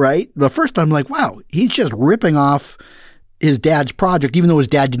first, right? The first time I'm like, wow, he's just ripping off his dad's project, even though his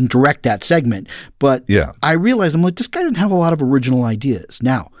dad didn't direct that segment. But Yeah. I realized, I'm like, this guy didn't have a lot of original ideas.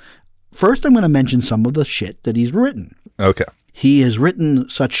 Now, first I'm going to mention some of the shit that he's written. Okay. He has written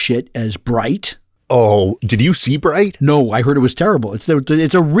such shit as Bright. Oh, did you see Bright? No, I heard it was terrible. It's a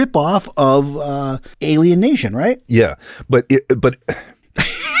ripoff of Alien Nation, right? Yeah, but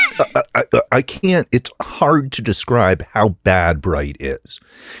I can't. It's hard to describe how bad Bright is.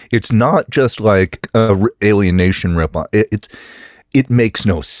 It's not just like a Alien Nation ripoff. It makes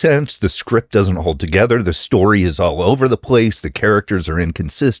no sense. The script doesn't hold together. The story is all over the place. The characters are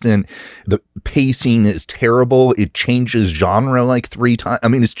inconsistent. The pacing is terrible. It changes genre like 3 times. I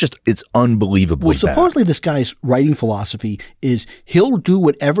mean, it's unbelievably Well, supposedly this guy's writing philosophy is he'll do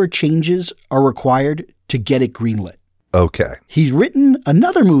whatever changes are required to get it greenlit. Okay. He's written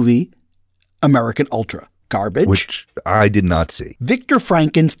another movie, American Ultra. Garbage. Which I did not see. Victor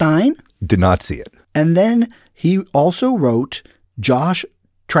Frankenstein. Did not see it. And then he also wrote Josh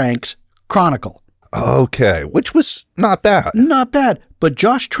Trank's Chronicle. Okay. Which was not bad. Not bad. But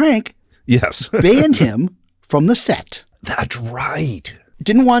Josh Trank Yes. banned him from the set. That's right.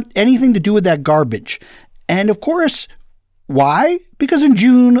 Didn't want anything to do with that garbage. And of course, why? Because in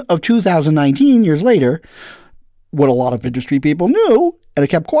June of 2019, years later, what a lot of industry people knew, and it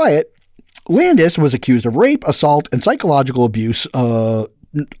kept quiet, Landis was accused of rape, assault, and psychological abuse.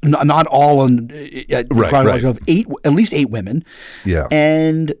 Not all in Right. of at least 8 women. Yeah.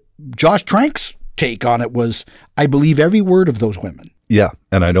 And Josh Trank's take on it was, I believe every word of those women. Yeah.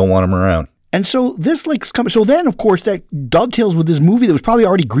 And I don't want him around. And so this so then of course that dovetails with this movie that was probably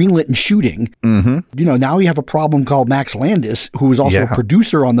already greenlit and shooting. Mm-hmm. You know, now we have a problem called Max Landis, who was also a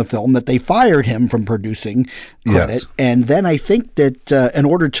producer on the film, that they fired him from producing credit. Yes. And then I think that in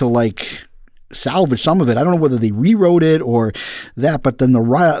order to salvage some of it, I don't know whether they rewrote it or that, but then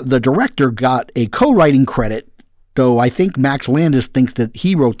the director got a co-writing credit. Though I think Max Landis thinks that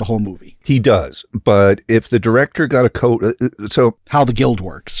he wrote the whole movie. He does. But if the director got a How the guild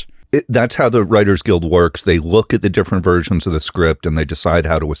works. That's how the Writers Guild works. They look at the different versions of the script and they decide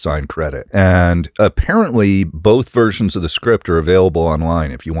how to assign credit. And apparently both versions of the script are available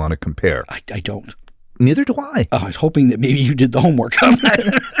online if you want to compare. I don't. Neither do I. I was hoping that maybe you did the homework on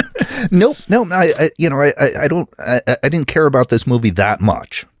that. Nope. I don't. I didn't care about this movie that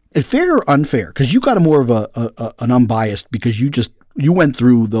much. Fair or unfair? Because you got a more of an unbiased, because you went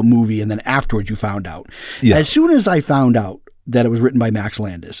through the movie and then afterwards you found out. Yeah. As soon as I found out that it was written by Max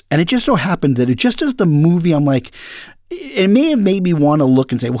Landis, and it just so happened that it just as the movie, I'm like, it may have made me want to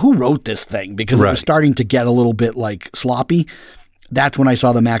look and say, well, who wrote this thing? Because it was starting to get a little bit sloppy. That's when I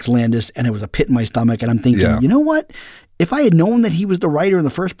saw the Max Landis, and it was a pit in my stomach. And I'm thinking, you know what? If I had known that he was the writer in the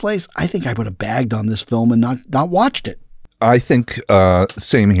first place, I think I would have bagged on this film and not watched it. I think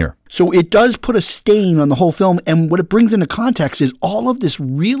same here. So it does put a stain on the whole film. And what it brings into context is all of this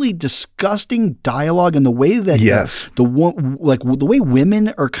really disgusting dialogue and the way that the way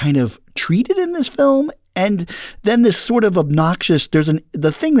women are kind of treated in this film. And then this sort of obnoxious,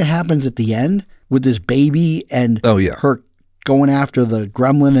 the thing that happens at the end with this baby and her going after the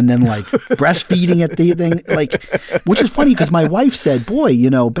gremlin and then breastfeeding at the thing, which is funny because my wife said, boy,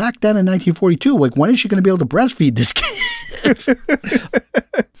 back then in 1942, when is she going to be able to breastfeed this kid?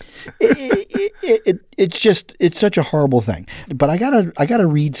 It's such a horrible thing. But I gotta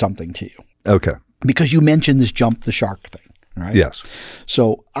read something to you. Okay. Because you mentioned this jump the shark thing, right? Yes.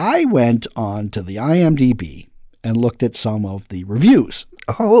 So I went on to the IMDb and looked at some of the reviews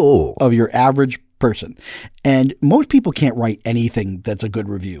of your average person. And most people can't write anything that's a good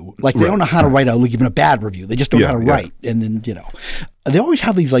review. They don't know how to write even a bad review. They just don't know how to write. And then, they always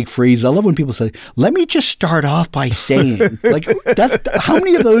have these phrases. I love when people say, let me just start off by saying, how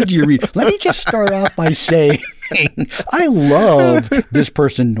many of those do you read? Let me just start off by saying, I love this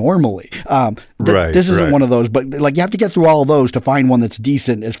person normally. This isn't one of those, but you have to get through all of those to find one that's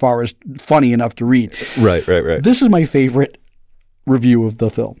decent as far as funny enough to read. Right. This is my favorite review of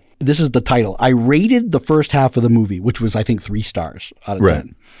the film. This is the title. I rated the first half of the movie, which was, I think, 3 stars out of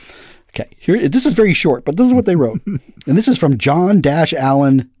 10. Okay, this is very short, but this is what they wrote. And this is from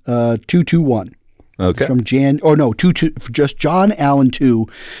John-Allen 221. Okay. From just John Allen 2,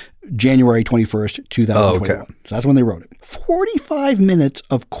 January 21st, 2021. So that's when they wrote it. 45 minutes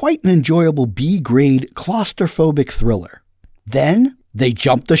of quite an enjoyable B-grade claustrophobic thriller. Then they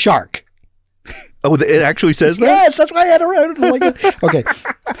jumped the shark. Oh, it actually says that? Yes, that's why I had it. Okay,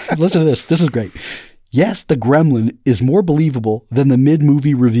 listen to this. This is great. Yes, the gremlin is more believable than the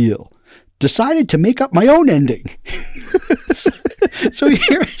mid-movie reveal. Decided to make up my own ending. So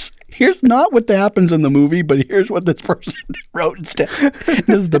here's not what happens in the movie, but here's what this person wrote instead. This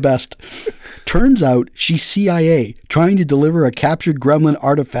is the best. Turns out she's CIA trying to deliver a captured gremlin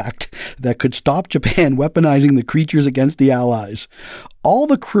artifact that could stop Japan weaponizing the creatures against the Allies. All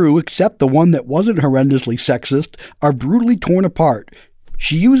the crew, except the one that wasn't horrendously sexist, are brutally torn apart.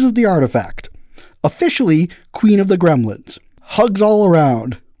 She uses the artifact. Officially, Queen of the Gremlins. Hugs all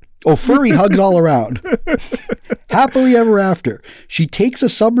around. Oh, furry hugs all around. Happily ever after. She takes a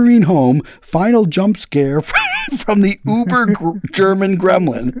submarine home. Final jump scare from the German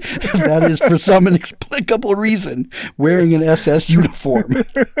gremlin that is, for some inexplicable reason, wearing an SS uniform.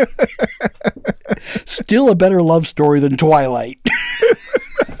 Still a better love story than Twilight.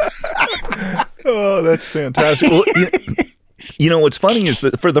 Oh, that's fantastic. Well, you know, what's funny is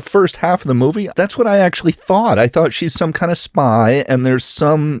that for the first half of the movie, that's what I actually thought. I thought she's some kind of spy and there's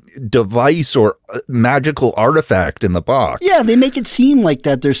some device or magical artifact in the box. Yeah, they make it seem like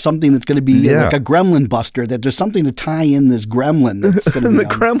that there's something that's going to be like a gremlin buster, that there's something to tie in this gremlin that's going to be The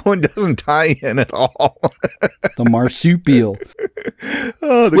gremlin doesn't tie in at all. the marsupial.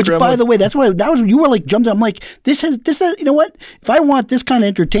 Which, gremlin. By the way, that's why you were like jumped. I'm like, this is you know what? If I want this kind of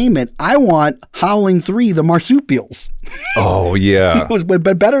entertainment, I want Howling 3, the marsupials. Oh yeah, It was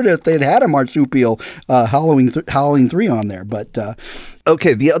but better if they'd had a marsupial Howling 3 on there. But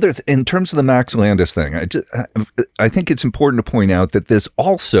okay, the other in terms of the Max Landis thing, I think it's important to point out that this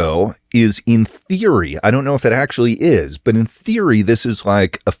also is, in theory, I don't know if it actually is, but in theory, this is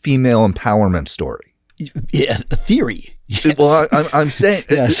like a female empowerment story. yeah, a theory. Yes. Well, I'm saying,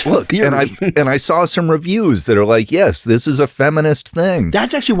 Yes, look, theory. and I saw some reviews that are like, yes, this is a feminist thing.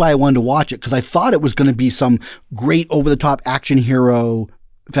 That's actually why I wanted to watch it, because I thought it was going to be some great over-the-top action hero,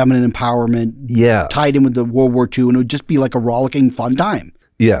 feminine empowerment, tied in with the World War II, and it would just be like a rollicking fun time.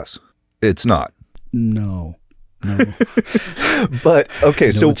 Yes, it's not. No. But okay,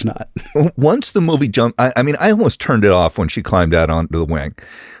 No, so it's not. Once the movie jumped, I mean, I almost turned it off when she climbed out onto the wing,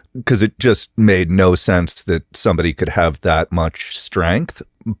 because it just made no sense that somebody could have that much strength.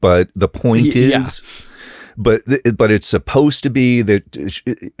 But the point is, but it's supposed to be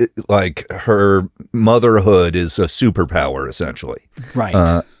that like her motherhood is a superpower, essentially.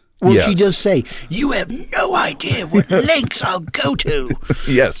 Right. Well, yes. she does say, "You have no idea what lengths I'll go to."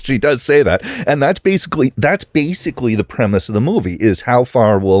 Yes, she does say that. And that's basically the premise of the movie, is how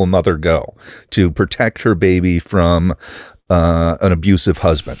far will a mother go to protect her baby from an abusive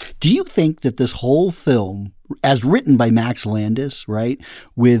husband. Do you think that this whole film, as written by Max Landis, right,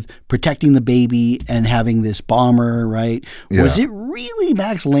 with protecting the baby and having this bomber, right, was it really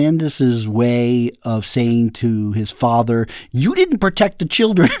Max Landis's way of saying to his father, "You didn't protect the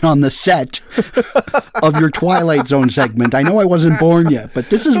children on the set of your Twilight Zone segment. I know I wasn't born yet, but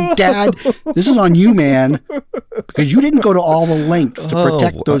this is, Dad, this is on you, man, because you didn't go to all the lengths to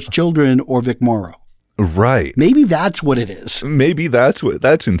protect those children or Vic Morrow." Right. Maybe that's what it is. Maybe that's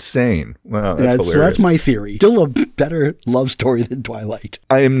insane. Wow, that's hilarious. So that's my theory. Still a better love story than Twilight.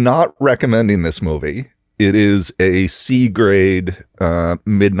 I am not recommending this movie. It is a C-grade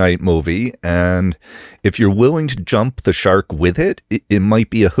midnight movie, and if you're willing to jump the shark with it, it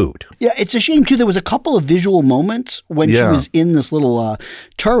might be a hoot. Yeah, it's a shame too. There was a couple of visual moments when she was in this little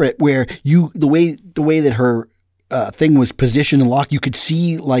turret where the way that her thing was positioned and locked, you could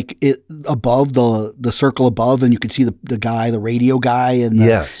see like it above the circle above, and you could see the guy, the radio guy, and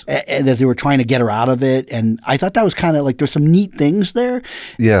and as they were trying to get her out of it. And I thought that was kind of like, there's some neat things there.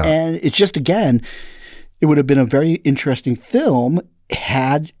 Yeah, and it's just, again, it would have been a very interesting film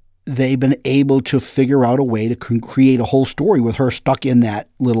had they been able to figure out a way to create a whole story with her stuck in that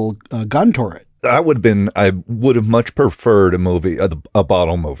little gun turret. I would have much preferred a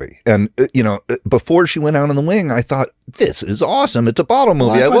bottle movie. And, before she went out on the wing, I thought, this is awesome. It's a bottle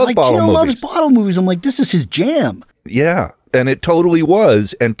movie. Well, I love bottle Gino movies. loves bottle movies. I'm like, this is his jam. Yeah. And it totally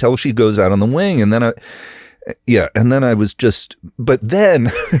was, until she goes out on the wing. And then I was just, but then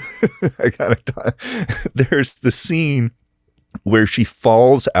there's the scene where she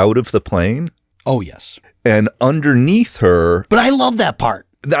falls out of the plane. Oh, yes. And underneath her. But I love that part.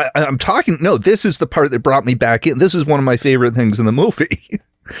 This is the part that brought me back in. This is one of my favorite things in the movie,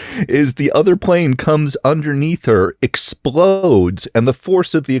 is the other plane comes underneath her, explodes, and the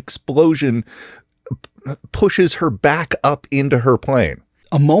force of the explosion pushes her back up into her plane.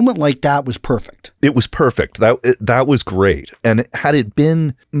 A moment like that was perfect. It was perfect. That was great. And had it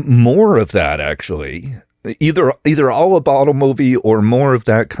been more of that, actually, either all a bottle movie or more of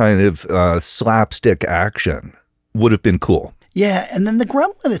that kind of slapstick action, would have been cool. Yeah, and then the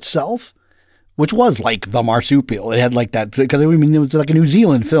gremlin itself, which was like the marsupial, it had like that, because it was like a New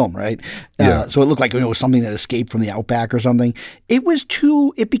Zealand film, right? So it looked like it was something that escaped from the outback or something. It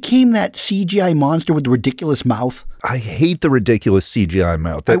became that CGI monster with the ridiculous mouth. I hate the ridiculous CGI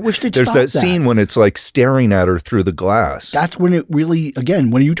mouth. I wish they'd There's stop that scene when it's like staring at her through the glass. That's when it really,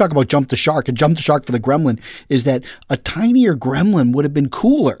 again, when you talk about jump the shark, and jump the shark for the gremlin, is that a tinier gremlin would have been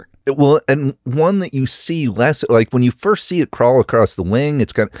cooler. Well, and one that you see less, like when you first see it crawl across the wing,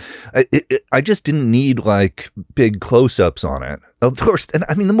 it's got, I just didn't need like big close-ups on it. Of course, and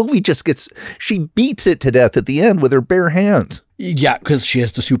I mean, the movie just she beats it to death at the end with her bare hands. Yeah, because she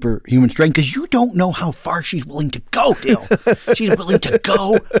has the superhuman strength, because you don't know how far she's willing to go, Dil. She's willing to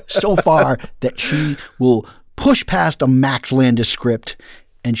go so far that she will push past a Max Landis script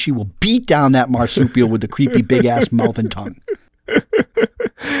and she will beat down that marsupial with the creepy big-ass mouth and tongue.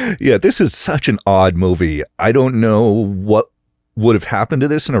 Yeah, this is such an odd movie. I don't know what would have happened to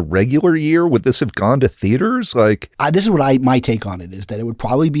this in a regular year. Would this have gone to theaters? Like, this is what my take on it is, that it would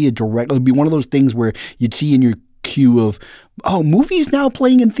probably be it would be one of those things where you'd see in your queue of, movies now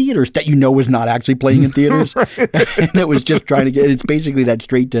playing in theaters that is not actually playing in theaters. And it was just trying to it's basically that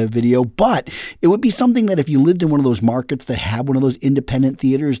straight to video. But it would be something that if you lived in one of those markets that had one of those independent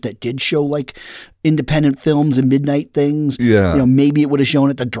theaters that did show like independent films and midnight things, maybe it would have shown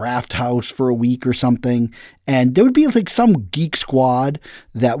at the Draft House for a week or something. And there would be like some geek squad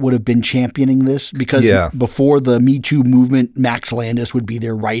that would have been championing this, because before the Me Too movement, Max Landis would be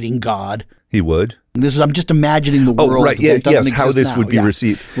their writing god. He would. I'm just imagining the world. Oh, right. Yes, how this would be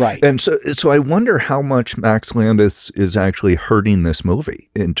received. Right. And so I wonder how much Max Landis is actually hurting this movie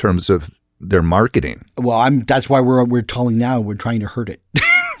in terms of their marketing. Well, that's why we're telling now we're trying to hurt it.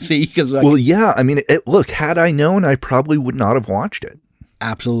 See, because I mean, look, had I known, I probably would not have watched it.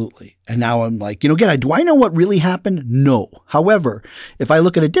 Absolutely. And now I'm like, again, do I know what really happened? No. However, if I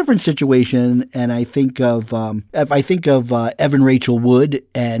look at a different situation and I think of, Evan Rachel Wood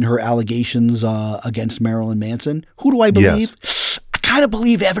and her allegations against Marilyn Manson, who do I believe? Yes. I kind of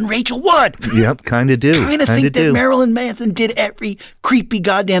believe Evan Rachel Wood. Yep, kind of do. Kind of think that Marilyn Manson did every creepy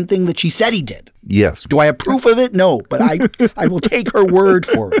goddamn thing that she said he did. Yes. Do I have proof of it? No, but I will take her word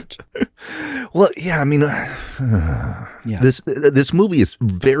for it. Well, yeah, I mean, this movie is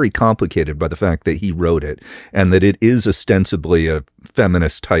very complicated by the fact that he wrote it, and that it is ostensibly a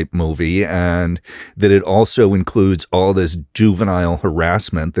feminist type movie, and that it also includes all this juvenile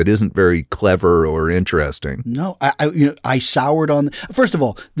harassment that isn't very clever or interesting. No, I soured on. First of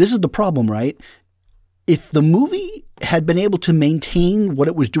all, this is the problem, right? If the movie had been able to maintain what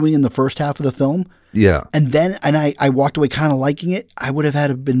it was doing in the first half of the film, and I walked away kind of liking it, I would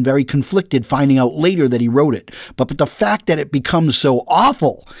have been very conflicted finding out later that he wrote it. But the fact that it becomes so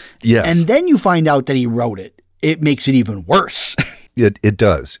awful, and then you find out that he wrote it, it makes it even worse. It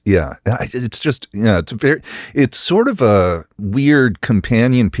does, yeah. It's just, it's sort of a weird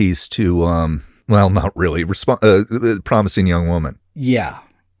companion piece to, well, not really, Promising Young Woman. Yeah,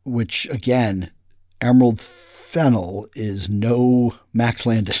 which again, Emerald Fennell is no Max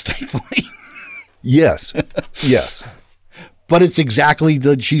Landis, thankfully. Yes. But it's exactly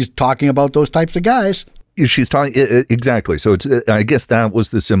she's talking about those types of guys. She's talking exactly. So I guess that was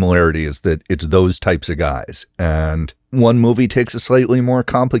the similarity, is that it's those types of guys, and one movie takes a slightly more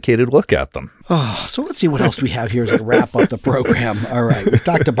complicated look at them. Oh, so let's see what else we have here as we wrap up the program. All right, we've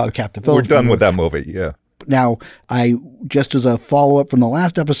talked about Captain Phillips. We're done with that movie. Yeah. Now, just as a follow-up from the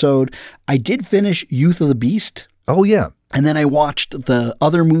last episode, I did finish Youth of the Beast. Oh, yeah. And then I watched the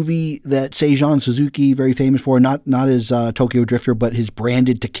other movie that Seijan Suzuki, very famous for, not his Tokyo Drifter, but his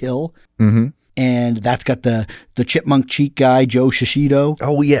Branded to Kill. Mm-hmm. And that's got the chipmunk cheek guy, Joe Shishido.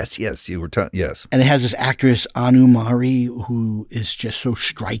 Oh, yes. You were yes. And it has this actress, Anu Mari, who is just so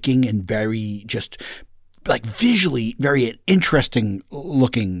striking and very just like visually very interesting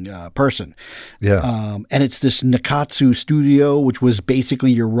looking person. Yeah. And it's this Nakatsu studio, which was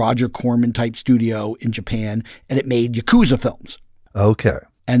basically your Roger Corman type studio in Japan. And it made Yakuza films. Okay.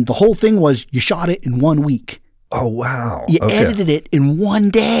 And the whole thing was you shot it in 1 week. Oh, wow. You edited it in 1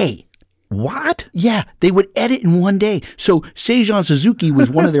 day. What? Yeah, they would edit in 1 day. So Seijan Suzuki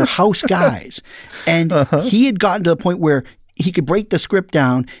was one of their house guys. And he had gotten to the point where he could break the script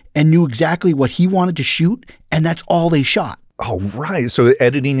down and knew exactly what he wanted to shoot, and that's all they shot. Oh, right. So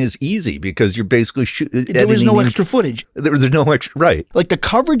editing is easy because you're basically there was no extra footage. There's no extra, right. Like the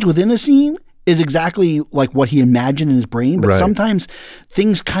coverage within a scene is exactly like what he imagined in his brain, but sometimes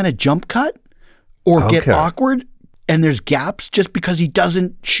things kind of jump cut or get awkward, and there's gaps just because he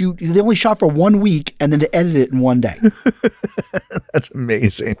doesn't shoot. They only shot for 1 week and then to edit it in 1 day. That's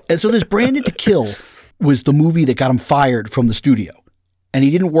amazing. And so this Branded to Kill was the movie that got him fired from the studio. And he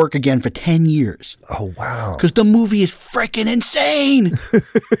didn't work again for 10 years. Oh, wow. Because the movie is freaking insane.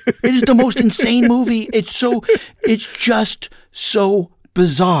 It is the most insane movie. It's just so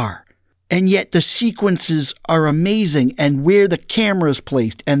bizarre. And yet the sequences are amazing, and where the camera is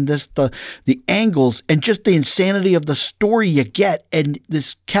placed, and the angles, and just the insanity of the story you get, and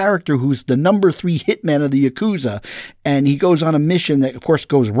this character who's the number 3 hitman of the Yakuza, and he goes on a mission that of course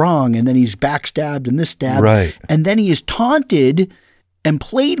goes wrong, and then he's backstabbed and this stabbed, Right. and then he is taunted and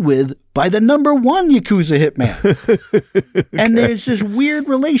played with by the number 1 Yakuza hitman. And there's this weird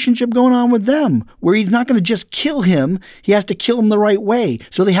relationship going on with them where he's not going to just kill him. He has to kill him the right way.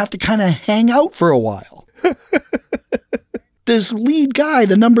 So they have to kind of hang out for a while. This lead guy,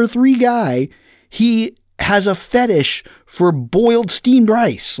 the number 3 guy, he has a fetish for boiled steamed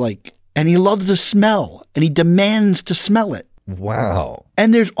rice, and he loves the smell, and he demands to smell it. Wow.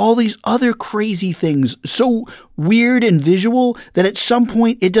 And there's all these other crazy things, so weird and visual that at some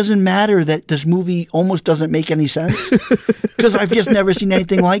point it doesn't matter that this movie almost doesn't make any sense because I've just never seen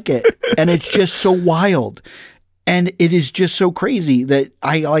anything like it. And it's just so wild. And it is just so crazy that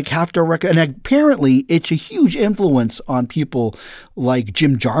I have to recommend. And apparently it's a huge influence on people like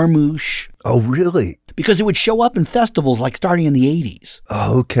Jim Jarmusch. Oh, really? Because it would show up in festivals starting in the 80s.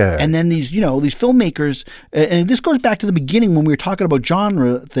 Okay. And then these filmmakers, and this goes back to the beginning when we were talking about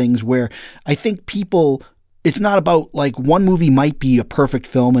genre things where I think people, it's not about one movie might be a perfect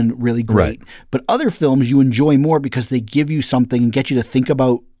film and really great, Right. but other films you enjoy more because they give you something and get you to think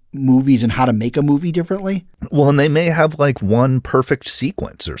about movies and how to make a movie differently. Well, and they may have one perfect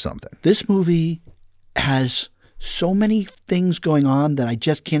sequence or something. This movie has so many things going on that I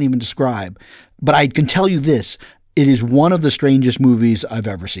just can't even describe. But I can tell you this, it is one of the strangest movies I've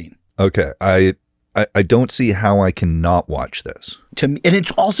ever seen. Okay. I don't see how I can not watch this. To me, and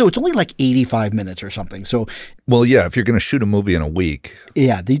it's only 85 minutes or something. So Well, yeah, if you're going to shoot a movie in a week.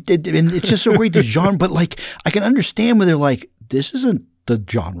 yeah, and it's just so great, this genre. But I can understand where they're this isn't the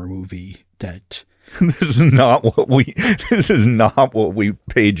genre movie that. This is not what we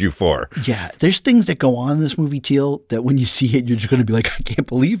paid you for. Yeah, there's things that go on in this movie, Teal, that when you see it, you're just going to be I can't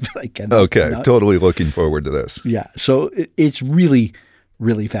believe I can. Okay, totally looking forward to this. Yeah, so it's really,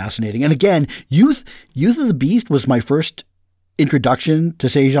 really fascinating. And again, Youth of the Beast was my first introduction to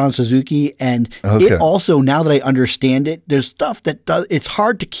Seijun Suzuki, and Okay. it also, now that I understand it, there's stuff that it's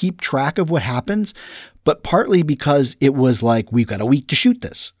hard to keep track of what happens, but partly because it was we've got a week to shoot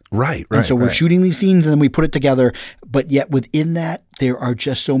this. Right. And so we're right. shooting these scenes and then we put it together. But yet within that, there are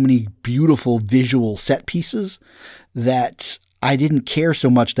just so many beautiful visual set pieces that I didn't care so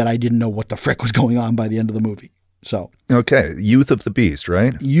much that I didn't know what the frick was going on by the end of the movie. So Okay, Youth of the Beast,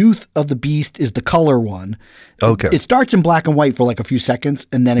 right? Youth of the Beast is the color one. Okay. It starts in black and white for a few seconds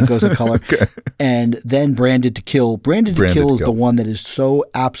and then it goes to color. Okay. And then Branded to Kill. Branded to Kill is Kill. the one that is so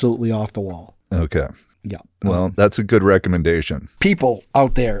absolutely off the wall. Okay. Yeah. Well, that's a good recommendation. People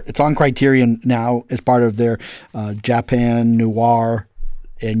out there, it's on Criterion now as part of their Japan Noir,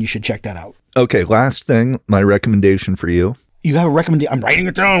 and you should check that out. Okay, last thing, my recommendation for you. You have a recommendation? I'm writing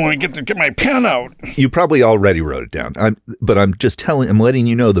it down when I get my pen out. You probably already wrote it down. But I'm letting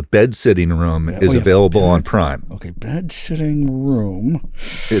you know the bed sitting room is available on Prime. Okay, bed sitting room.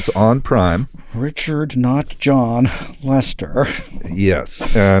 It's on Prime. Richard, not John, Lester.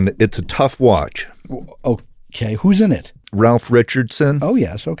 Yes, and it's a tough watch. Okay, who's in it? Ralph Richardson. Oh,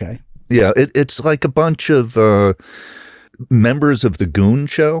 yes, okay. Yeah, it's a bunch of members of the Goon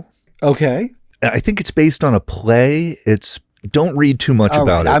Show. Okay. I think it's based on a play. Don't read too much All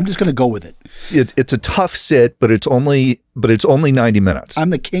about right, it. I'm just going to go with it. It's a tough sit, but it's only 90 minutes.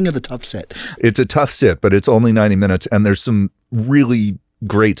 I'm the king of the tough sit. It's a tough sit, but it's only 90 minutes, and there's some really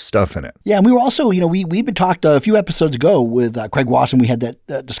great stuff in it. Yeah, and we were also, we've been talked a few episodes ago with Craig Wasson. We had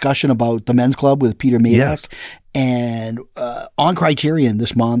that discussion about The Men's Club with Peter Madak. Yes. And on Criterion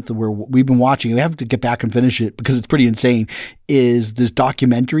this month, where we've been watching, we have to get back and finish it because it's pretty insane, is this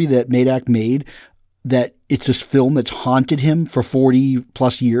documentary that Madak made that it's this film that's haunted him for 40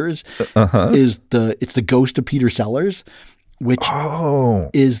 plus years. It's the Ghost of Peter Sellers, which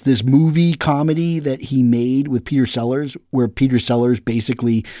is this movie comedy that he made with Peter Sellers, where Peter Sellers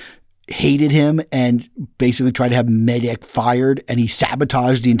basically hated him and basically tried to have Madak fired, and he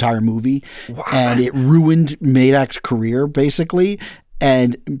sabotaged the entire movie. What? And it ruined Madak's career basically.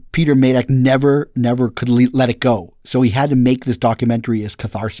 And Peter Madak never could let it go. So he had to make this documentary as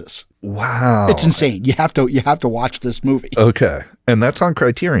catharsis. Wow. It's insane. You have to watch this movie. Okay. And that's on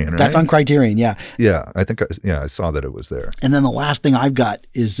Criterion, right? That's on Criterion, yeah. Yeah, I think I saw that it was there. And then the last thing I've got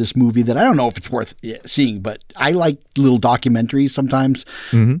is this movie that I don't know if it's worth seeing, but I like little documentaries sometimes.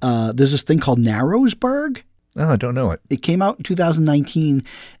 Mm-hmm. There's this thing called Narrowsburg. Oh, I don't know it. It came out in 2019,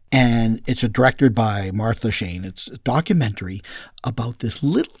 and it's directed by Martha Shane. It's a documentary about this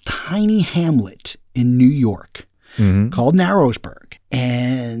little tiny hamlet in New York called Narrowsburg.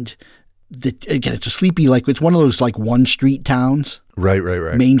 And again, it's a sleepy, like it's one of those like one street towns. Right.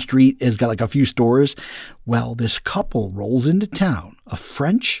 Main Street has got like a few stores. Well, this couple rolls into town, a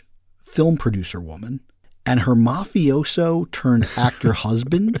French film producer woman and her mafioso turned actor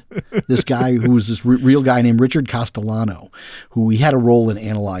husband, this guy who was this real guy named Richard Castellano, who he had a role in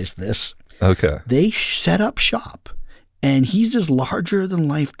Analyze This. Okay. They set up shop, and he's this larger than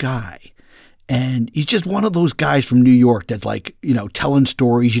life guy. And he's just one of those guys from New York that's like, telling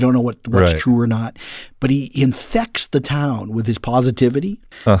stories. You don't know what's right. true or not. But he infects the town with his positivity.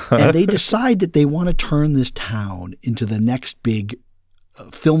 And they decide that they want to turn this town into the next big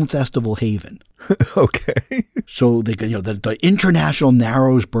film festival haven. Okay. So they the International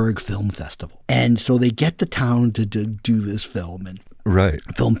Narrowsburg Film Festival. And so they get the town to do this film and right.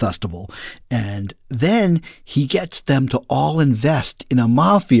 film festival. And then he gets them to all invest in a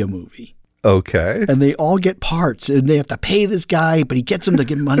mafia movie. Okay. And they all get parts and they have to pay this guy, but he gets them to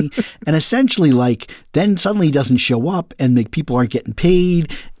get money. And essentially, then suddenly he doesn't show up and people aren't getting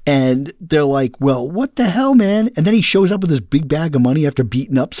paid. And they're like, well, what the hell, man? And then he shows up with this big bag of money after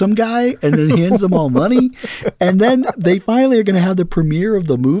beating up some guy and then hands them all money. And then they finally are going to have the premiere of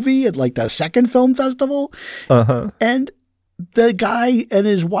the movie at the second film festival. And the guy and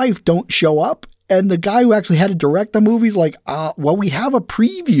his wife don't show up. And the guy who actually had to direct the movie is like, well, we have a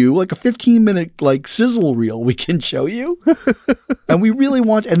preview, like a 15-minute sizzle reel we can show you. And we really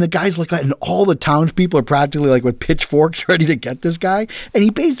want, and the guy's like, and all the townspeople are practically with pitchforks ready to get this guy. And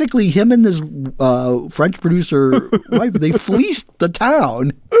he basically, him and this French producer wife, they fleeced the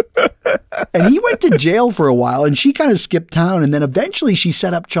town. And he went to jail for a while and she kind of skipped town. And then eventually she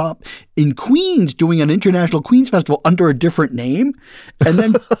set up shop in Queens doing an international Queens festival under a different name. And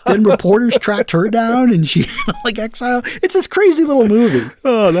then reporters tracked her down and she exile. It's this crazy little movie.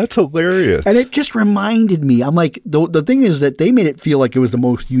 Oh, that's hilarious. And it just reminded me, I'm like, the thing is that they made it feel like it was the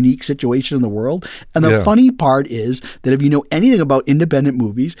most unique situation in the world. And the funny part is that if you know anything about independent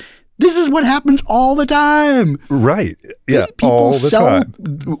movies, this is what happens all the time. Right. Yeah. People all the sell time.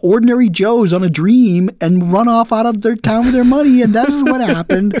 ordinary Joes on a dream and run off out of their town with their money. And that is what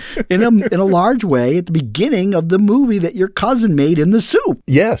happened in a large way at the beginning of the movie that your cousin made in The Soup.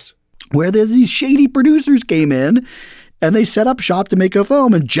 Yes. Where there's these shady producers came in and they set up shop to make a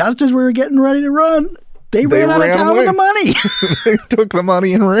film. And just as we were getting ready to run, they ran out of town with the money. They took the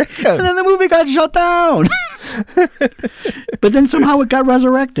money and ran. And then the movie got shut down. But then somehow it got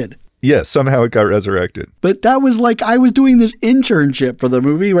resurrected. Yes, somehow it got resurrected. But that was I was doing this internship for the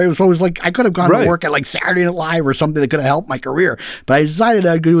movie, right? So it was I could have gone to work at Saturday Night Live or something that could have helped my career. But I decided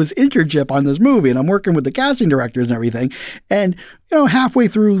I'd do this internship on this movie, and I'm working with the casting directors and everything. And, halfway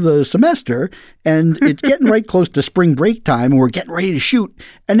through the semester, and it's getting right close to spring break time, and we're getting ready to shoot.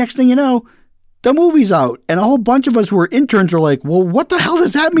 And next thing you know, the movie's out. And a whole bunch of us who were interns are like, well, what the hell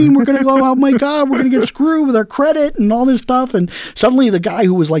does that mean? We're going to go, oh my God, we're going to get screwed with our credit and all this stuff. And suddenly the guy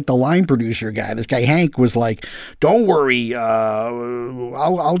who was the line producer guy, this guy Hank, was like, don't worry,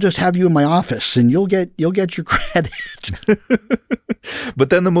 I'll just have you in my office and you'll get your credit. But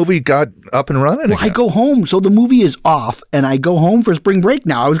then the movie got up and running again. I go home. So the movie is off and I go home for spring break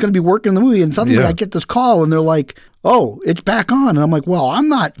now. I was going to be working the movie and suddenly I get this call and they're like, oh, it's back on. And I'm like, well, I'm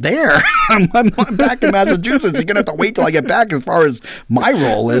not there. I'm back in Massachusetts. You're going to have to wait till I get back as far as my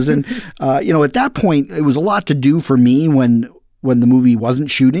role is. And, at that point, it was a lot to do for me when the movie wasn't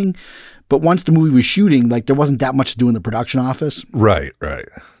shooting. But once the movie was shooting, there wasn't that much to do in the production office. Right.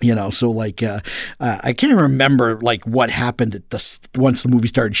 So I can't even remember what happened once the movie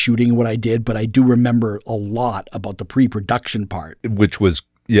started shooting, what I did, but I do remember a lot about the pre-production part. Which was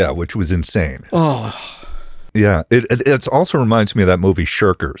insane. Oh, yeah. It also reminds me of that movie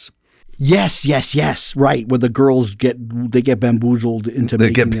Shirkers. Yes. Right. Where the girls get bamboozled into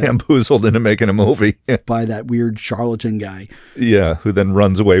making a movie by that weird charlatan guy. Yeah. Who then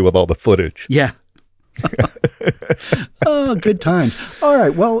runs away with all the footage. Yeah. Oh, good times. All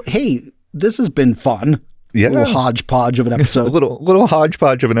right. Well, hey, this has been fun. Yeah. A little hodgepodge of an episode. A little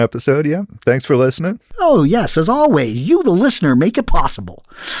hodgepodge of an episode. Yeah. Thanks for listening. Oh, yes. As always, you, the listener, make it possible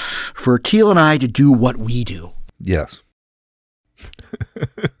for Teal and I to do what we do. Yes.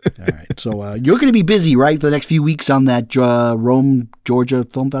 All right. So you're going to be busy, right, for the next few weeks on that Rome, Georgia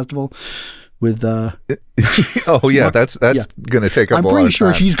Film Festival with oh, yeah. That's going to take up a lot of time. I'm pretty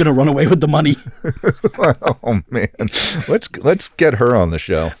sure she's going to run away with the money. Oh, man. Let's get her on the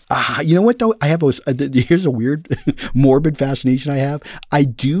show. You know what, though? I have here's a weird morbid fascination I have. I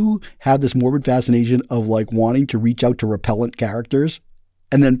do have this morbid fascination of wanting to reach out to repellent characters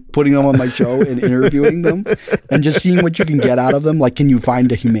and then putting them on my show and interviewing them and just seeing what you can get out of them. Can you find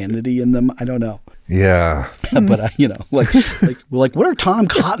a humanity in them? I don't know. Yeah. but like what are Tom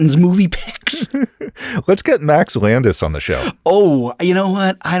Cotton's movie picks? Let's get Max Landis on the show. Oh, you know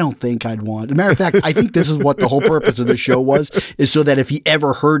what? I don't think I'd want. As a matter of fact, I think this is what the whole purpose of the show is so that if he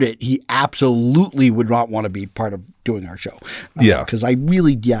ever heard it, he absolutely would not want to be part of doing our show. Yeah. Because I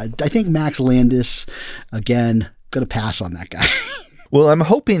think Max Landis, again, going to pass on that guy. Well, I'm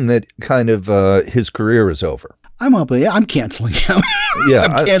hoping that kind of his career is over. I'm canceling him. Yeah.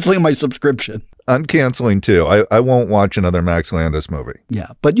 I'm canceling my subscription. I'm canceling too. I won't watch another Max Landis movie. Yeah,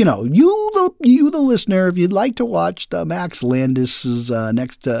 but you the listener, if you'd like to watch the Max Landis's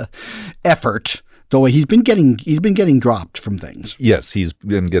next effort, though he's been getting dropped from things. Yes, he's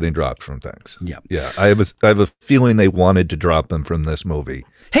been getting dropped from things. Yeah, yeah. I have a feeling they wanted to drop him from this movie.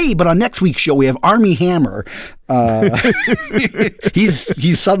 Hey, but on next week's show we have Armie Hammer.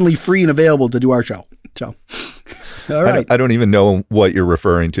 He's suddenly free and available to do our show. So, all right. I don't even know what you're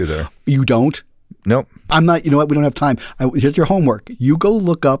referring to there. You don't? Nope. I'm not, you know what? We don't have time. Here's your homework. You go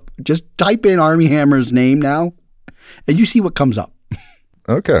look up, just type in Armie Hammer's name now, and you see what comes up.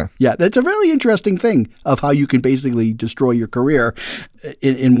 Okay. Yeah, that's a really interesting thing of how you can basically destroy your career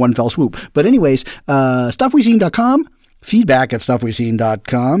in one fell swoop. But anyways, stuffwe'veseen.com, feedback at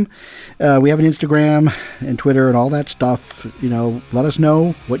stuffwe'veseen.com. We have an Instagram and Twitter and all that stuff. Let us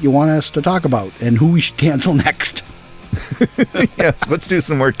know what you want us to talk about and who we should cancel next. Yes, let's do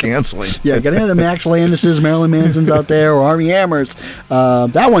some more canceling. Yeah, got any of the Max Landises, Marilyn Mansons out there, or Armie Hammers.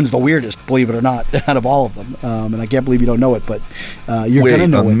 That one's the weirdest, believe it or not, out of all of them. And I can't believe you don't know it, but you're going to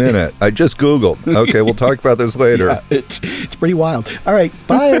know it. Wait a minute. I just Googled. Okay, we'll talk about this later. Yeah, it's pretty wild. All right,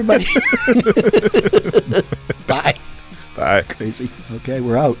 bye, everybody. Bye. Bye. Crazy. Okay,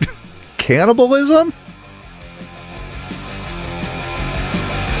 we're out. Cannibalism?